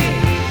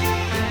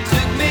 It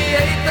took me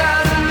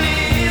 8,000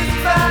 years to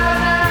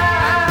find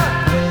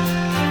out.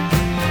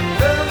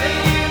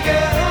 Loving you,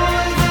 girl,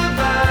 is a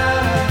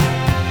vow.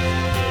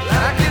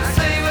 I could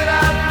say what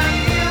I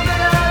feel,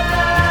 but I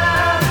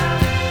lie.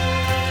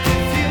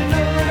 If you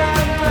know what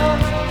I'm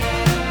talking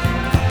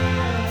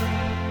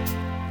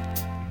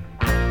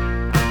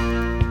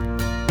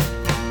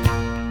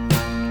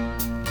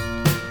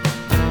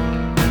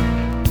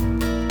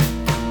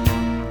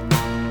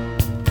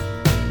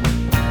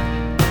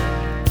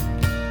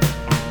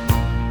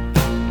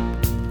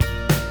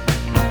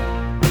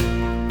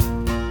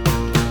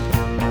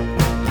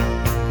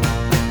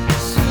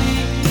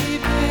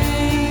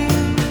sleeping,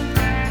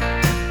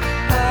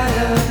 I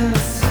am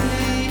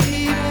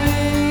sleeping.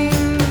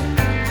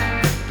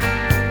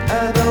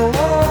 I don't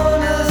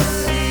wanna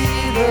see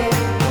the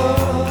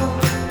world.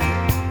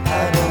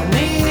 I don't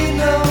need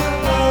no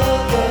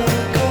other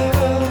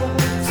girl,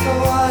 so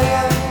I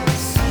am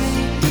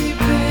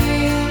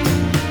sleeping.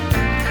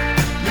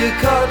 You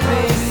caught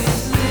me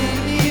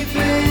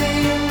sleeping.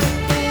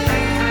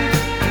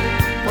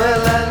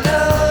 Well, I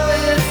know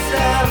it's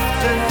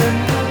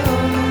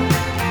afternoon,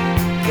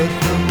 but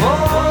the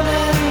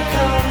morning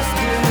comes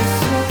too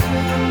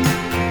soon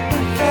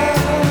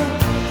without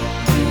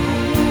you.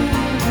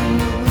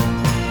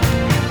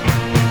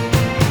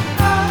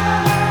 I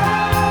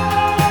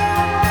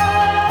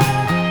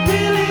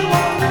really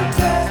wanna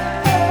tell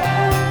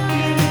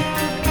you.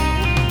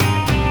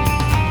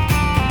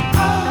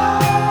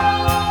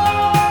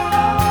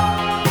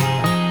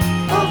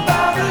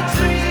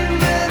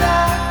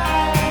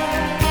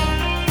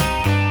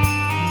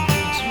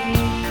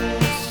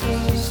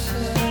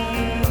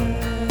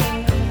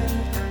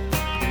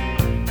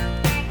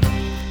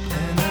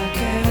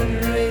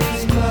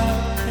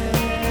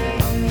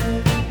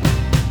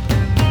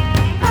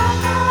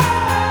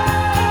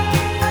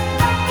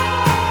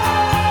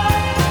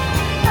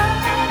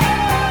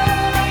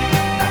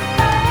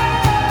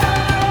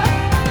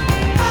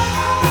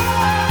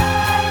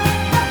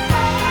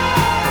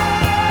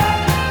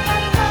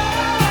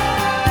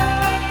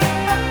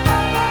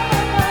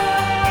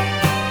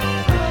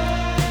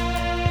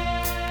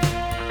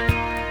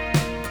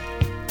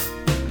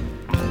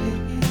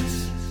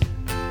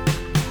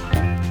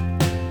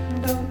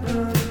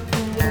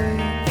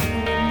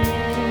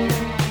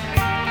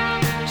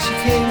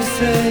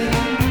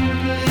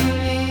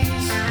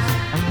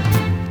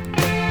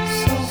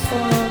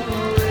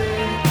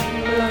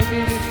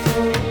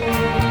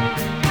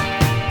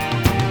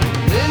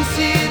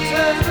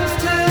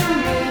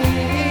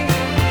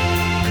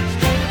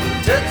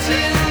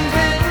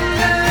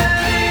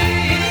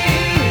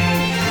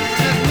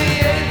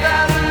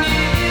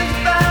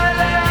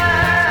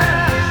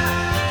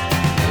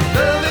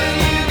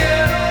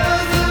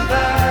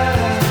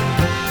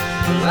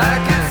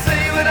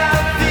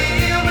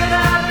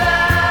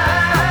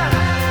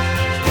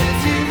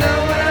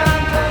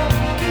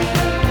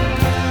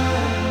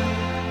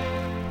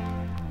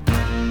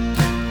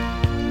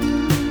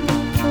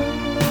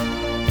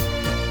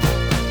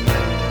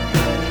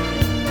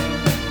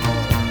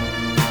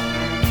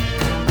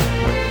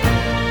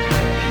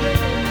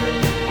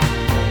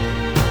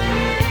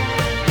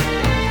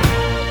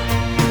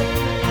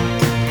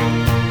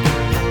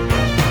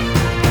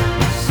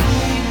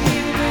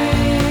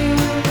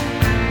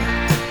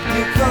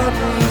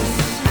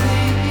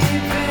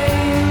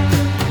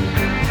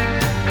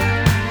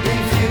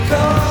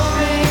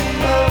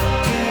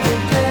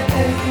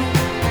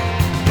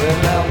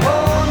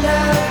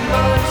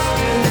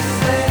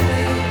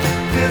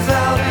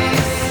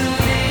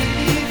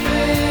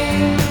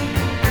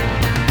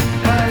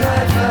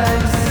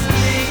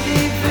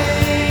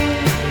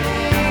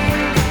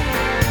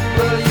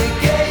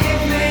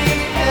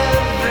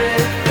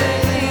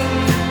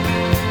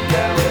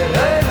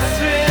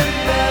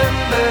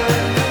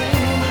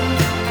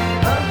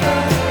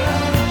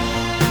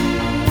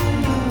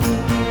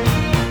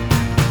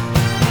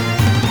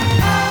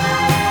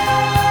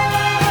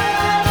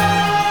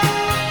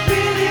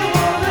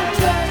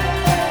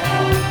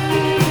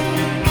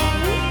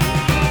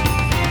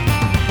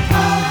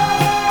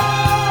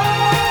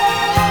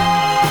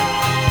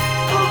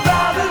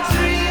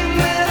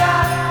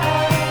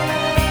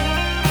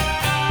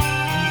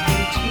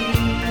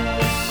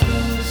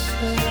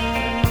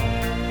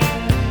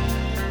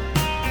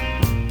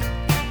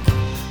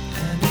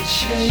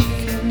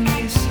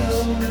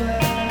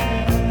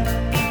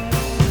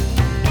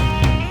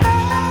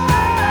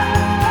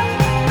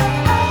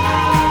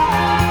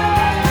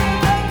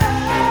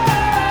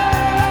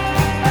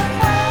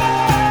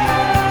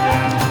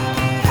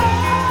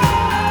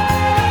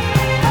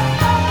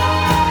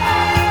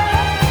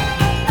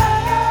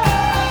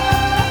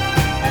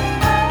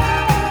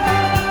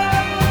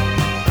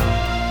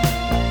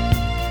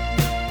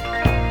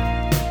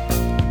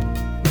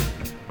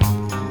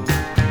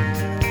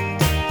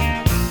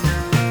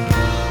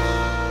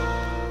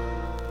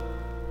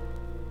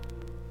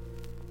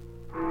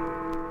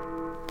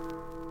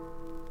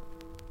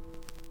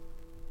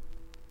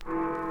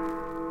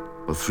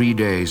 For 3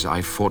 days,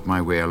 I fought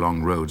my way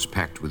along roads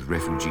packed with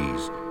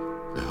refugees,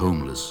 the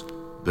homeless,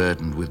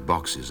 burdened with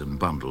boxes and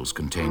bundles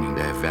containing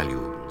their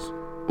valuables.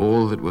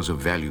 All that was of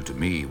value to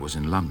me was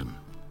in London.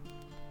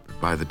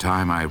 But by the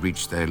time I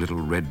reached their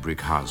little red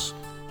brick house,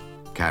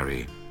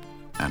 Carrie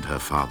and her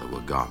father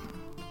were gone.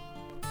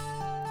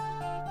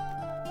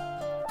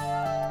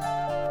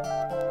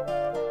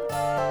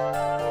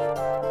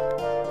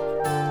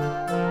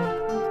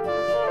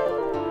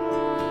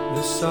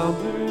 The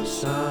summer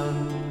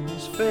sun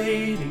is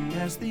fading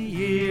as the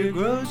year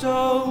grows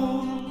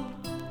old,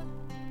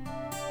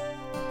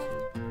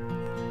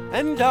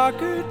 and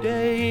darker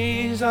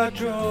days are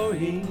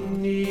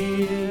drawing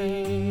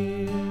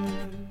near.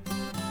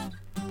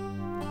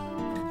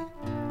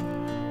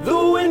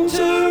 The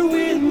winter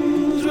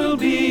winds will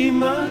be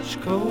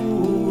much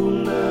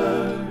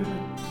colder.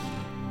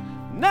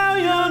 Now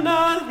you're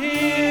not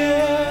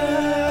here.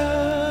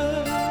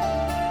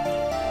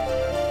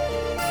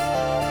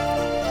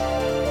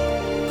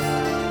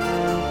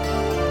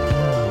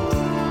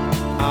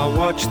 I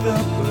watch the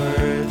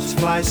birds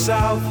fly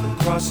south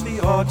across the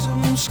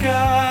autumn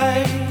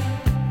sky,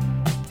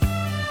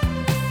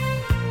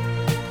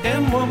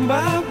 and one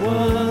by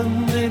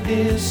one they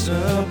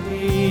disappear.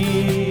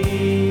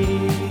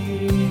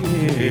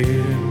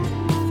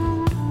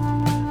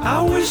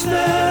 I wish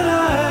that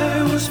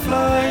I was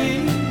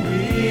flying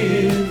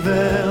with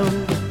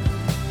them.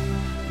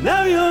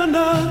 Now you're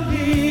not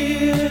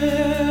here.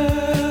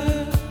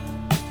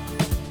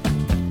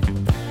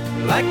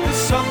 Like the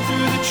sun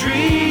through the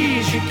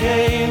trees, you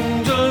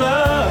came to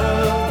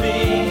love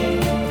me.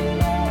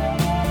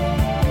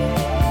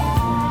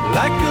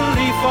 Like a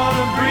leaf on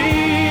a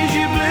breeze,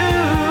 you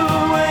blew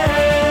away.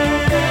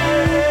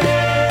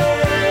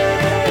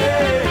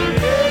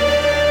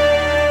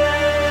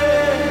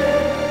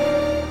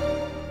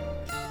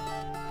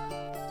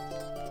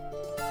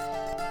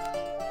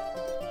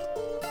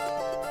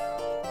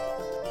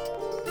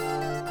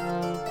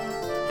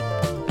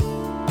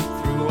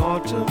 Through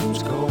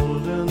autumn's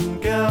golden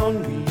gown,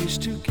 we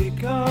used to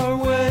kick our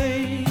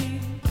way.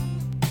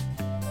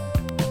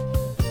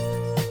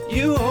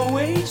 You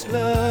always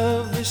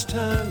love this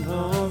time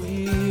of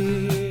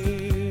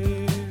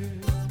year.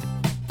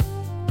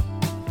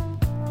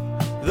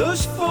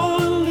 Those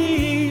fallen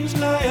leaves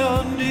lie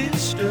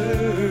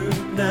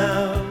undisturbed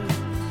now,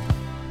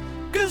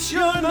 'cause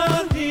you're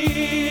not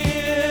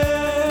here.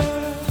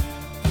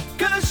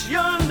 'Cause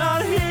you're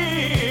not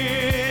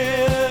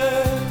here.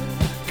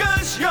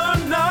 'Cause you're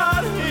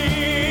not here.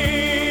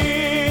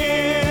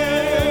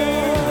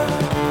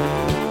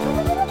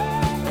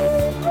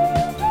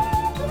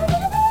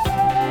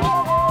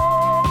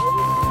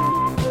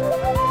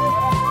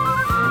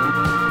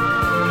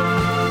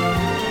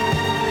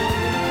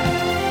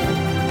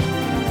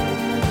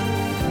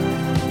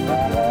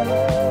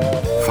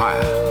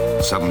 Fire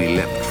suddenly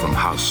leapt from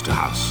house to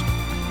house.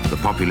 The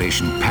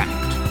population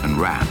panicked and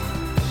ran,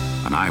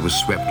 and I was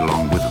swept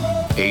along with them,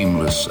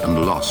 aimless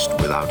and lost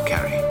without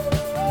Carrie.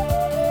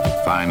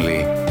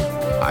 Finally,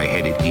 I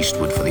headed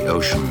eastward for the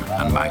ocean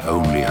and my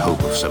only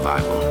hope of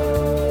survival,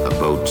 a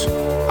boat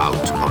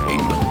out of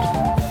England.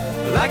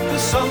 Like the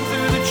sun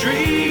through the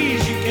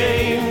trees, you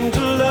came to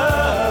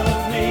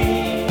love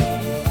me.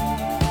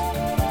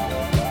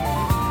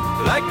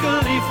 Like a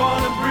leaf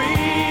on a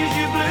breeze,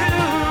 you blew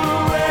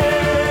away.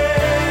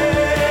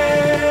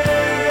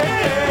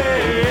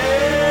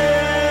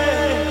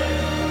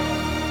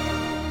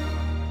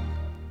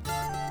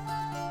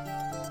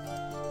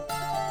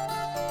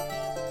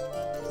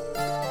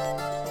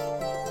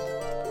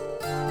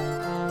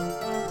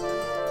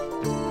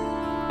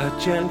 A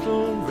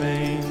gentle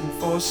rain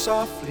falls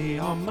softly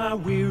on my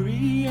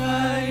weary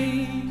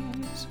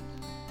eyes,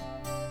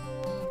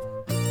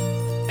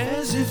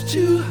 as if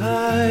to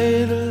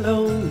hide a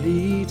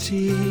lonely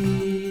tear.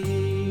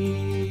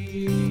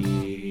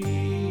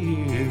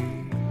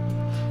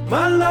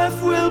 My life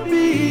will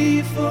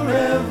be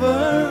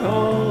forever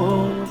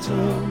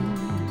autumn,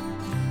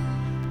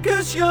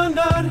 'cause you're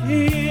not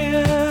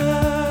here.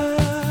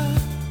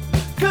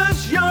 'Cause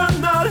you're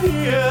not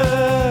here.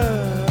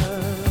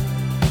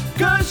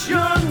 'Cause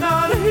you're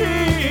not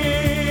here.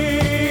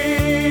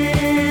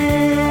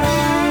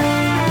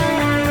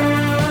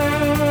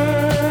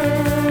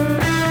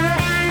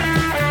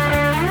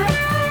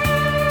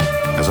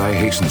 As I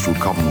hastened through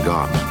Covent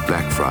Garden,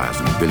 Blackfriars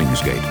and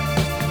Billingsgate,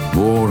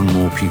 more and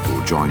more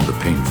people joined the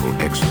painful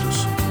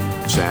exodus.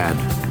 Sad,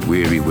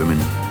 weary women,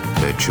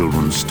 their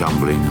children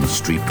stumbling and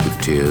streaked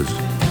with tears,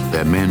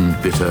 their men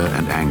bitter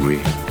and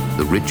angry,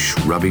 the rich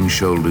rubbing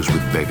shoulders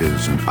with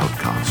beggars and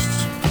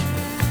outcasts.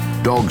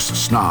 Dogs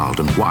snarled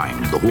and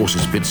whined, the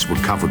horses' bits were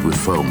covered with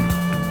foam,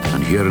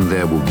 and here and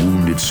there were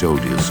wounded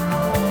soldiers,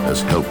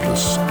 as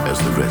helpless as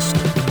the rest.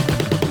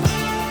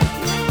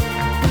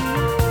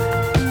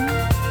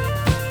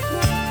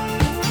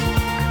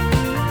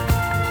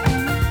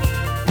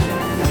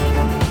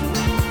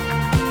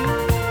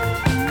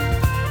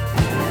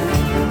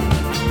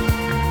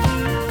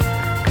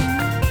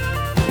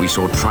 We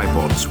saw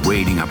tripods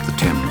wading up the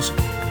Thames,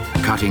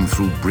 cutting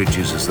through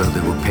bridges as though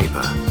they were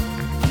paper.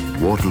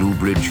 Waterloo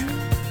Bridge,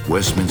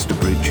 Westminster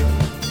Bridge.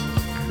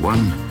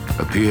 One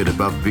appeared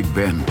above Big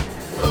Ben.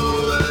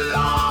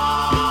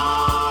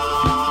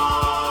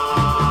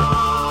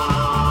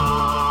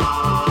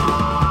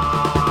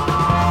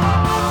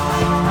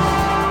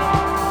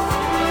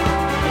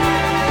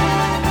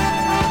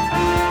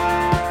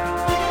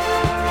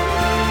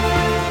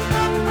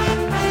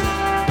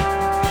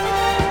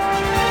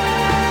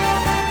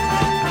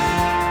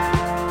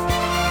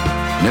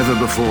 Never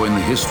before in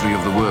the history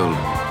of the world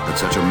had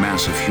such a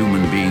mass of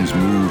human beings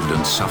moved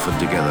and suffered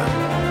together.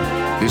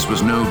 This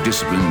was no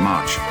disciplined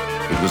march.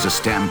 It was a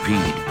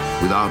stampede,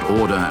 without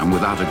order and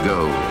without a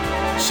goal.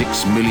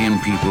 6 million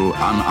people,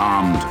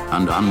 unarmed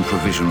and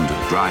unprovisioned,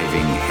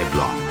 driving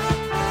headlong.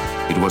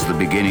 It was the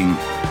beginning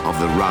of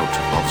the rout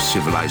of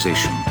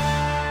civilization,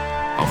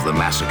 of the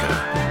massacre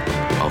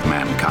of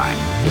mankind.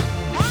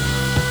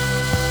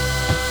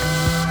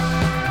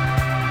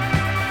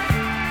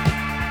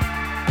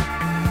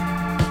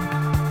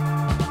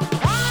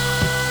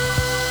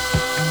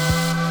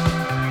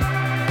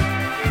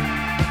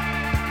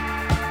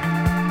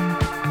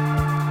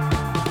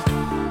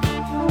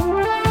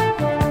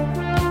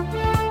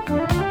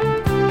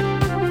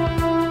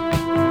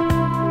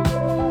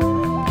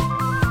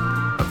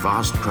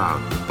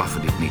 Crowd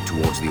buffeted me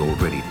towards the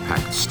already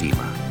packed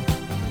steamer.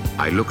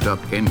 I looked up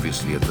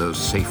enviously at those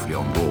safely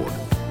on board,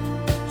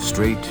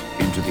 straight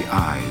into the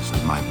eyes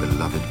of my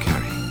beloved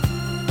Carrie.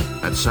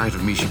 At sight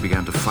of me, she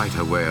began to fight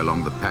her way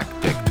along the packed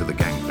deck to the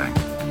gangplank.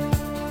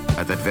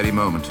 At that very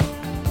moment,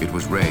 it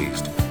was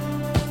raised,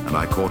 and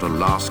I caught a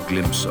last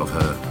glimpse of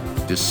her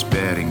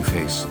despairing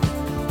face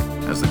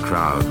as the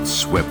crowd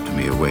swept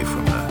me away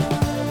from her.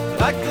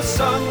 Like the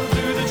sun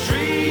through the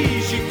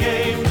trees, she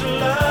came to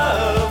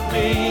love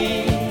me.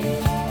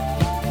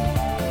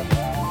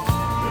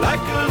 Like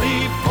a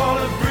leaf on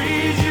a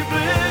breeze, you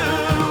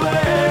blew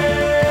away.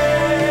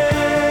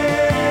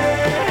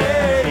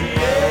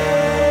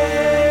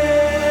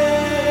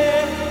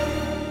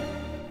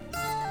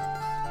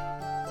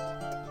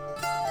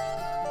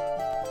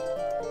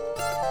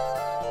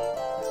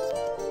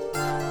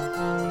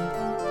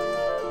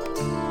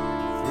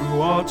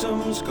 Through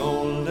autumn's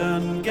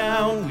golden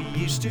gown, we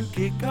used to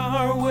kick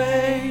our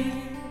way.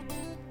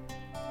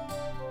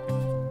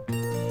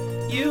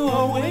 You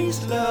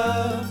always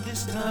loved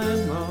this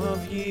time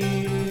of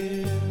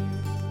year.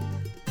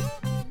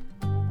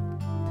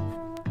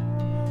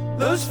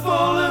 Those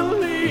fallen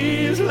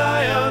leaves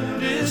lie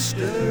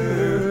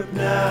undisturbed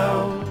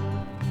now,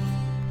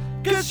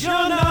 'cause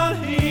you're not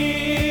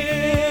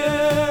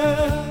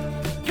here,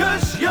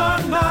 'cause you're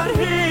not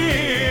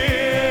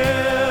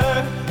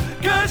here,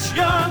 'cause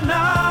you're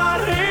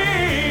not here.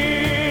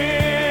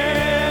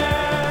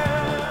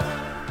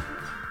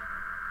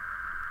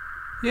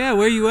 Yeah,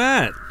 where you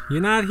at? You're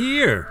not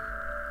here,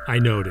 I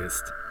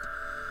noticed.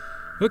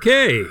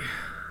 Okay,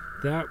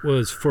 that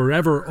was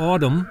Forever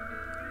Autumn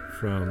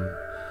from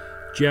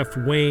Jeff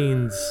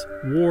Wayne's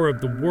War of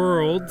the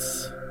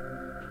Worlds,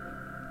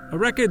 a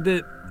record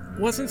that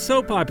wasn't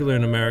so popular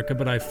in America,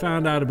 but I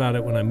found out about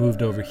it when I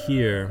moved over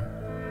here,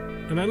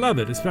 and I love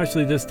it,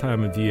 especially this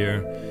time of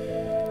year.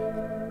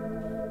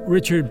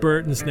 Richard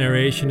Burton's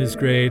narration is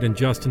great, and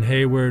Justin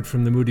Hayward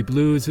from the Moody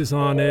Blues is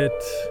on it.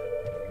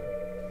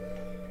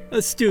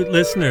 Astute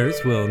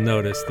listeners will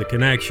notice the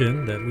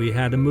connection that we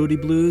had a Moody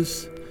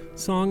Blues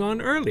song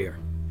on earlier.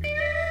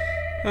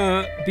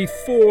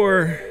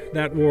 Before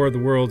that War of the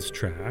Worlds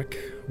track,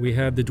 we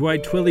had the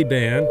Dwight Twilley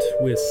Band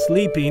with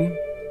Sleeping,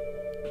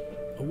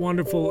 a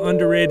wonderful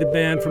underrated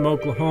band from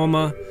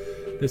Oklahoma.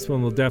 This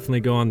one will definitely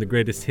go on the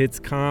greatest hits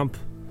comp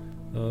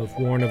of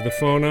Warren of the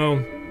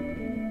Phono.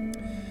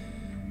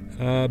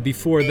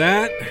 Before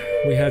that,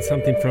 we had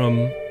something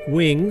from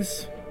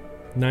Wings,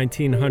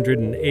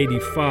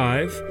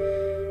 1985.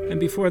 And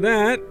before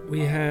that,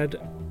 we had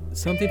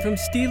something from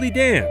Steely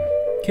Dan,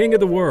 King of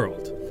the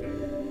World.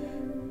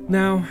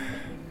 Now,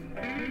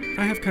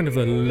 I have kind of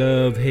a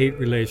love-hate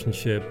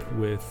relationship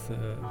with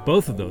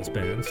both of those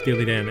bands,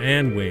 Steely Dan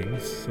and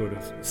Wings, sort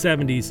of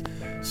 70s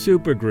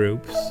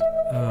supergroups.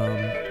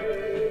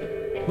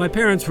 My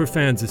parents were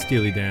fans of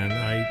Steely Dan.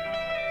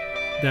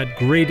 That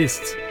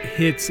greatest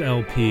hits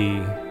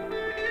LP,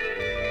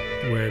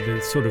 where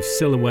the sort of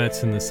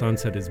silhouettes in the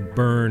sunset is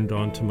burned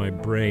onto my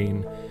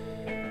brain.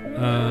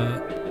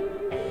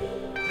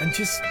 And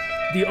just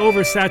the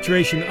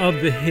oversaturation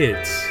of the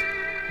hits.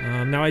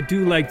 Now, I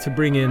do like to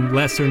bring in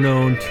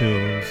lesser-known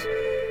tunes,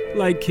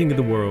 like King of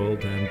the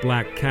World and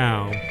Black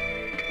Cow.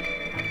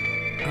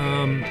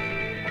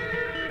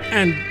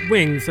 And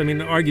Wings, I mean,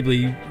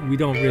 arguably, we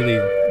don't really,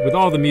 with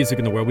all the music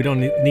in the world, we don't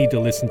need to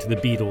listen to the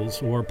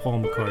Beatles or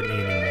Paul McCartney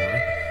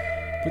anymore.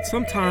 But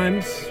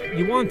sometimes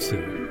you want to,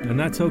 and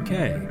that's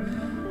okay.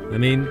 I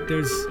mean,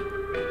 there's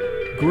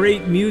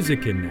great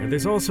music in there.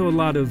 There's also a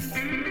lot of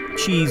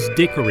cheese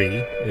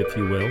dickery, if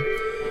you will.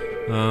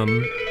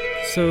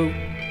 So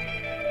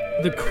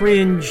the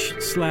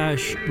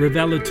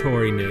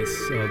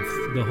cringe/revelatoriness of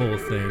the whole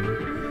thing.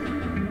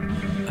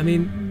 I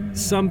mean,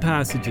 some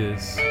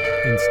passages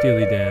in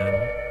Steely Dan,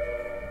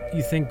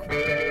 you think,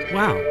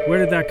 wow, where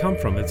did that come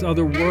from? It's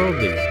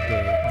otherworldly,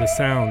 the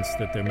sounds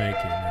that they're making,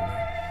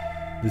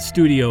 and the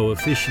studio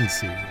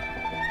efficiency.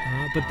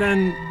 But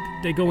then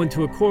they go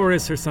into a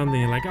chorus or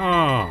something, and like,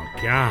 oh,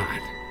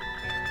 God.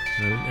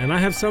 And I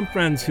have some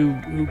friends who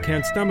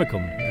can't stomach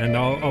them, and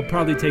I'll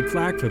probably take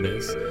flack for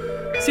this.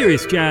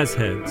 Serious jazz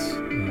heads,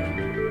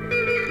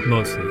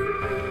 mostly.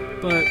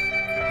 But,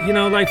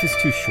 life is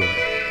too short.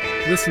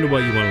 Listen to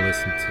what you want to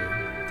listen to.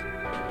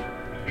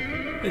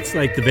 It's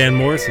like the Van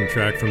Morrison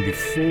track from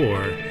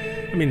before.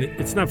 I mean,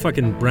 it's not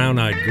fucking Brown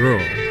Eyed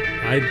Girl.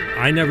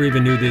 I never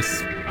even knew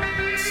this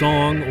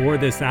song or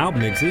this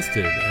album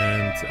existed,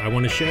 and I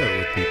want to share it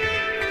with people,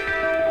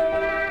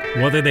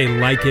 whether they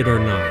like it or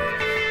not.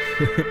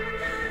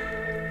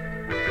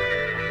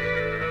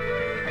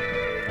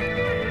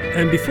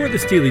 And before the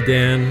Steely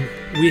Dan,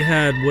 we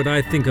had what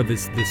I think of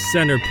as the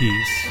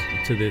centerpiece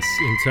to this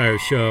entire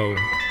show,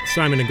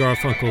 Simon &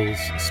 Garfunkel's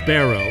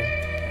Sparrow,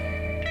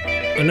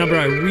 a number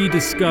I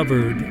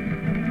rediscovered,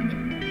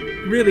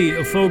 really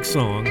a folk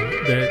song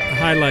that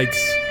highlights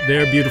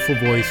their beautiful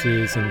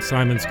voices and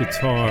Simon's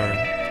guitar.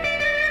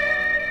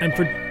 And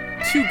for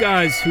two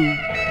guys who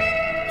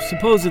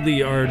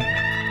supposedly are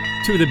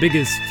two of the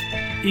biggest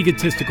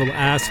egotistical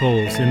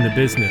assholes in the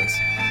business,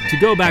 to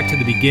go back to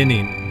the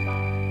beginning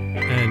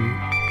and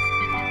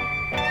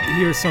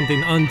hear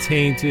something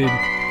untainted,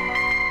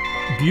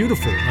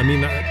 beautiful. I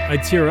mean, I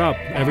tear up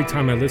every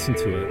time I listen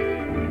to it.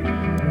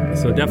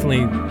 So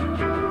definitely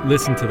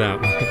listen to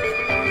that one.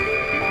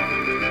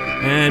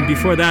 And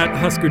before that,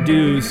 Husker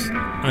Du's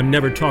I'm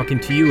Never Talking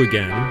to You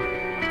Again.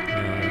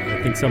 I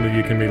think some of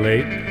you can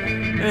relate.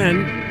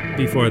 And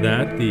before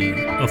that, the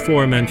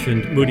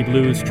aforementioned Moody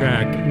Blues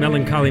track,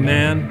 Melancholy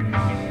Man.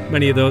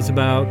 Many of those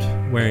about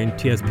wearing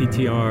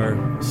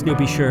TSPTR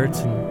Snoopy shirts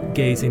and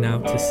gazing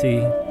out to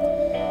sea.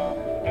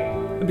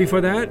 And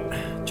before that,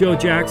 Joe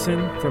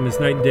Jackson from his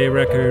Night and Day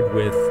record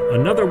with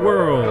Another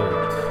World,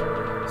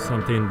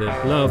 something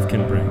that love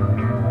can bring.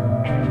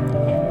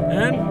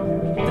 And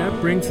that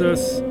brings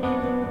us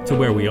to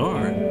where we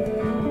are,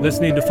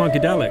 listening to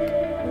Funkadelic.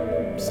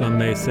 Some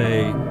may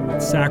say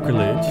it's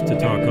sacrilege to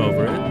talk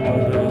over it,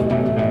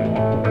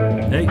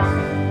 but hey,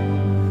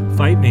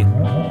 fight me.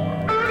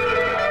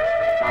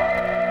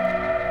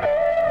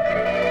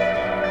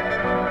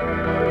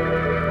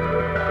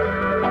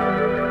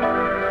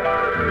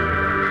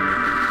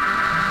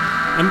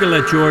 I'm going to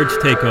let George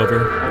take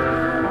over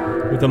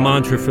with a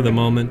mantra for the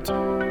moment.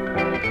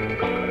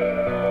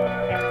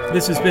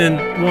 This has been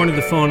Warren of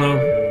the Phono,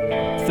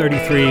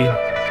 33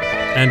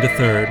 and a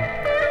third.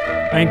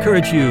 I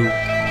encourage you,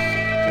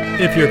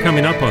 if you're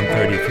coming up on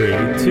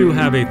 33, to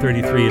have a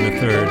 33 and a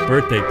third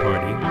birthday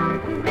party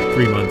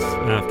 3 months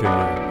after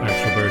your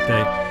actual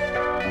birthday.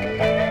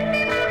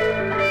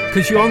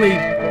 Because you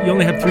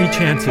only have 3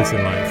 chances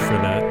in life for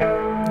that.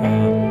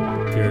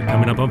 If you're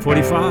coming up on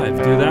 45,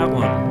 do that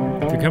one.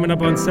 If you're coming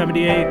up on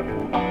 78,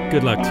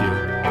 good luck to you.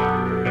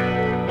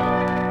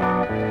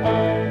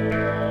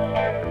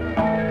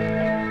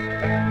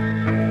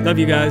 Love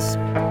you guys.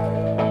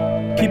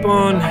 Keep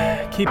on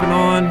keeping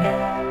on.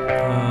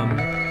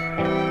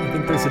 I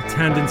think there's a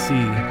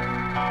tendency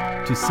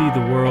to see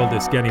the world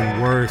as getting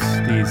worse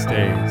these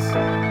days.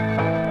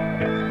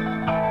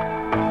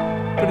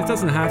 But it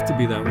doesn't have to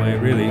be that way,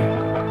 really.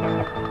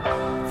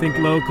 Think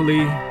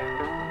locally.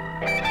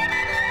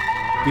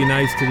 Be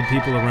nice to the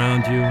people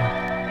around you.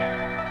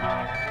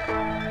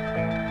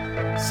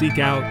 Seek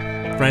out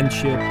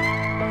friendship,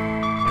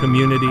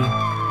 community.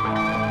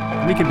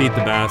 We can beat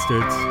the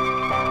bastards.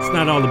 It's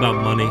not all about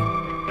money.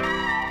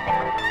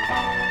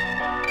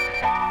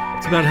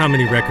 It's about how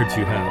many records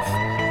you have.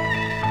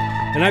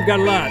 And I've got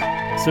a lot,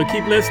 so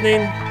keep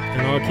listening,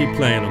 and I'll keep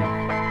playing them.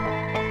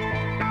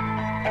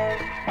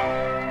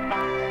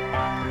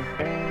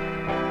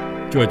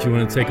 George, you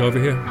want to take over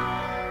here?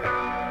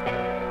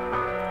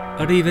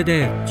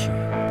 Arrivederci.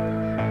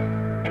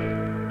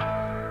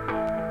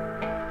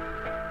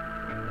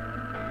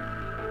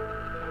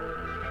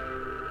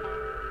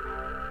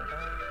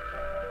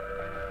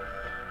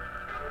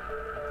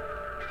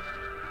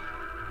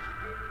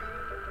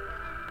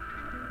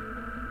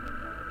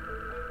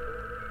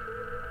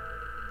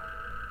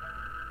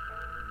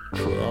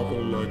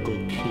 Travel like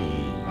a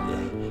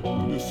king,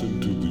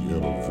 listen to the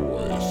inner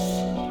voice.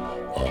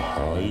 A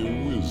higher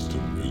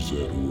wisdom is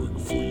at work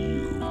for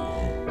you.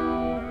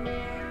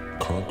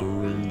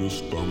 Conquering the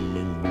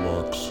stumbling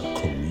blocks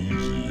come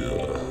easier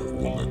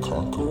when the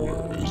conqueror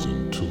is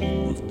in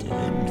tune with the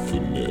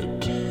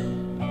infinite.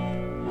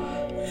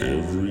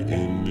 Every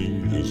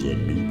ending is a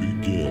new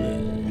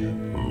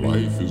beginning.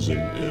 Life is an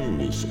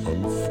endless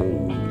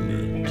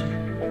unfoldment.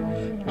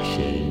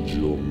 Change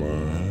your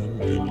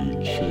mind and you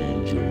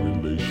change your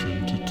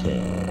relation to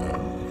time.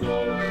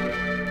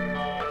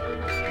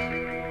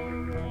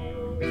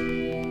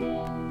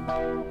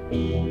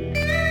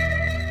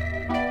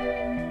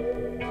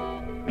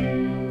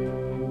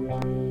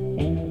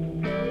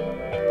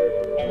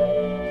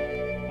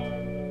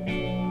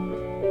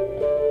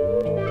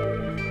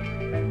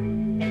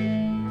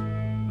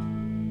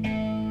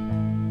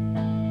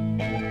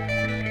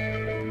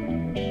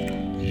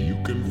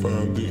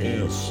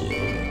 answer.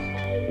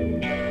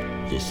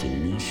 The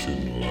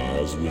solution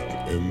lies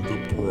within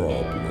the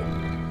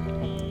problem.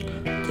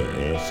 The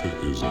answer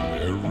is in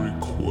every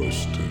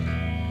question.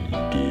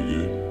 Dig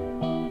it?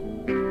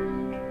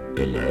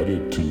 An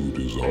attitude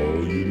is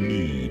all you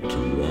need to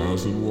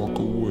rise and walk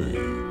away.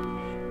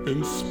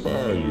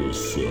 Inspire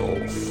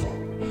yourself.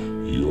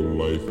 Your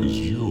life is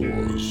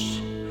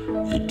yours.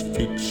 It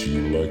fits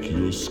you like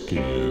your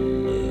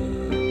skin.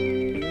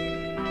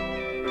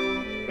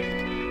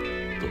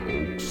 The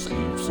oak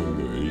sleeps on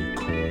the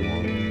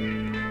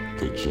acorn.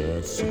 The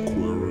giant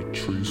sequoia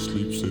tree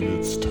sleeps in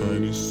its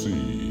tiny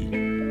seed.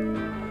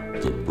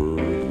 The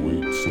bird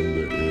waits in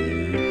the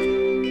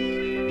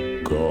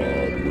egg.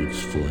 God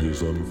waits for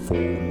his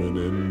unfoldment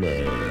in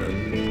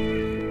man.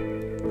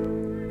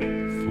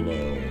 Fly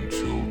on,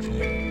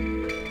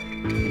 children.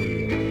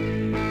 Play on.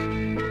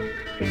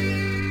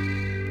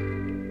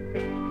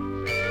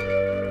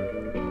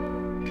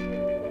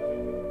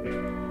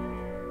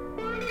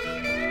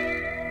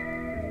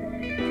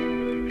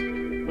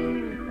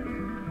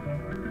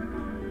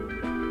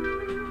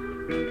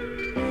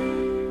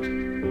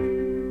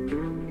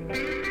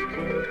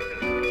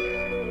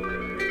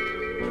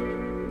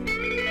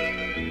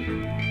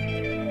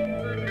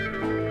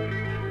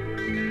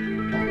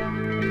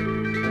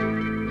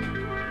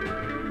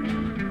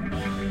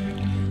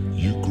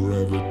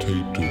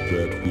 Gravitate to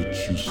that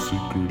which you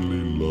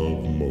secretly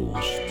love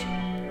most.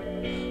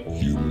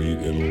 You meet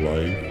in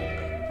life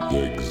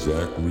the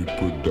exact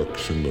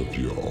reproduction of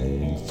your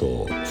own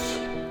thoughts.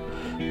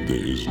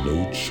 There is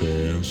no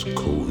chance,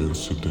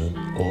 coincidence,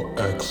 or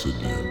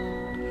accident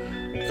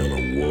in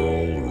a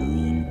world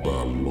ruled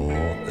by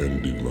law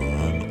and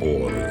divine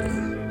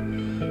order.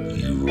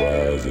 You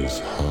rise as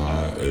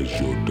high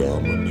as your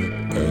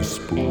dominant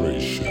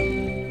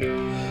aspiration.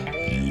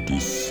 You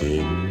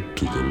descend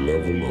to the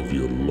level of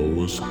your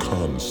lowest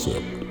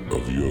concept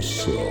of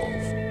yourself.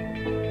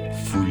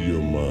 Free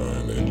your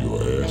mind and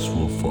your ass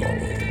will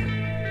follow.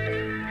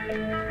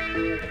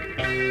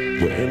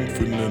 The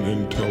infinite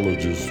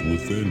intelligence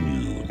within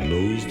you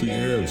knows the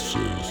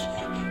answers.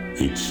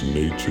 Its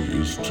nature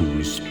is to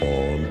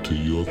respond to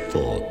your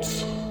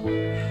thoughts.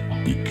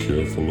 Be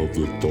careful of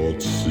the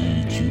thought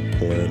seeds you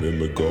plant in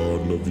the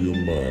garden of your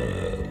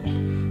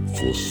mind,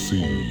 for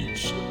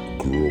seeds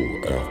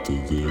grow after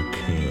their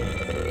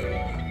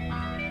kind.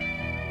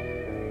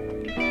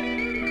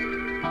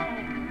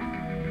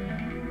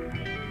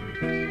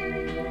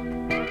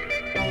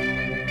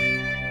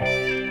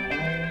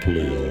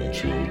 Play on,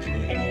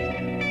 children.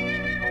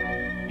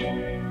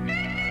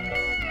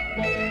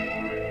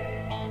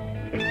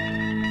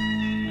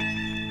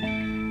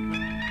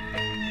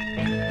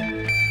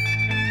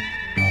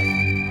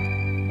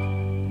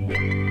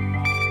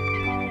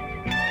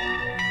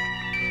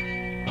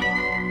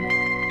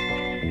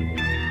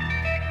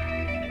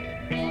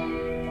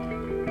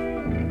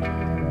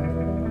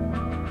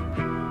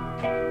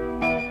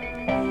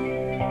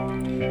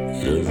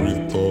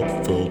 Every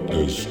thought felt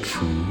as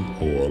true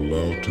or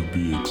allowed to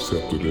be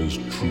accepted as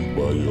true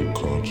by your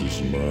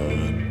conscious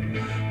mind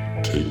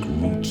take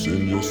roots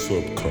in your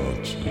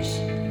subconscious,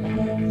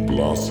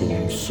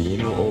 blossom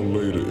sooner or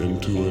later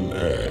into an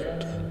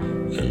act,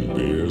 and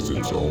bears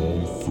its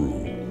own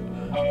fruit.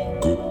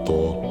 Good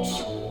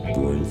thoughts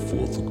bring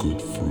forth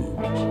good fruit.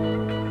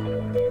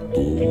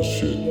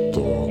 Bullshit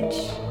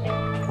thoughts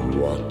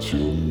rot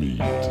your meat.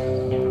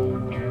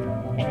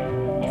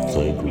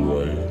 Think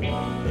right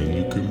and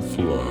you can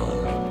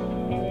fly.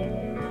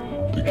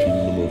 The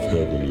kingdom of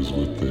heaven is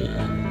within.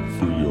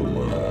 Free your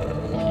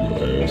mind,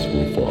 your ass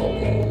will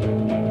follow.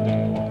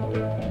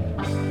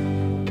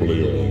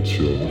 Play on,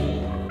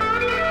 children.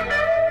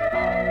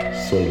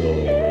 Sing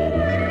on.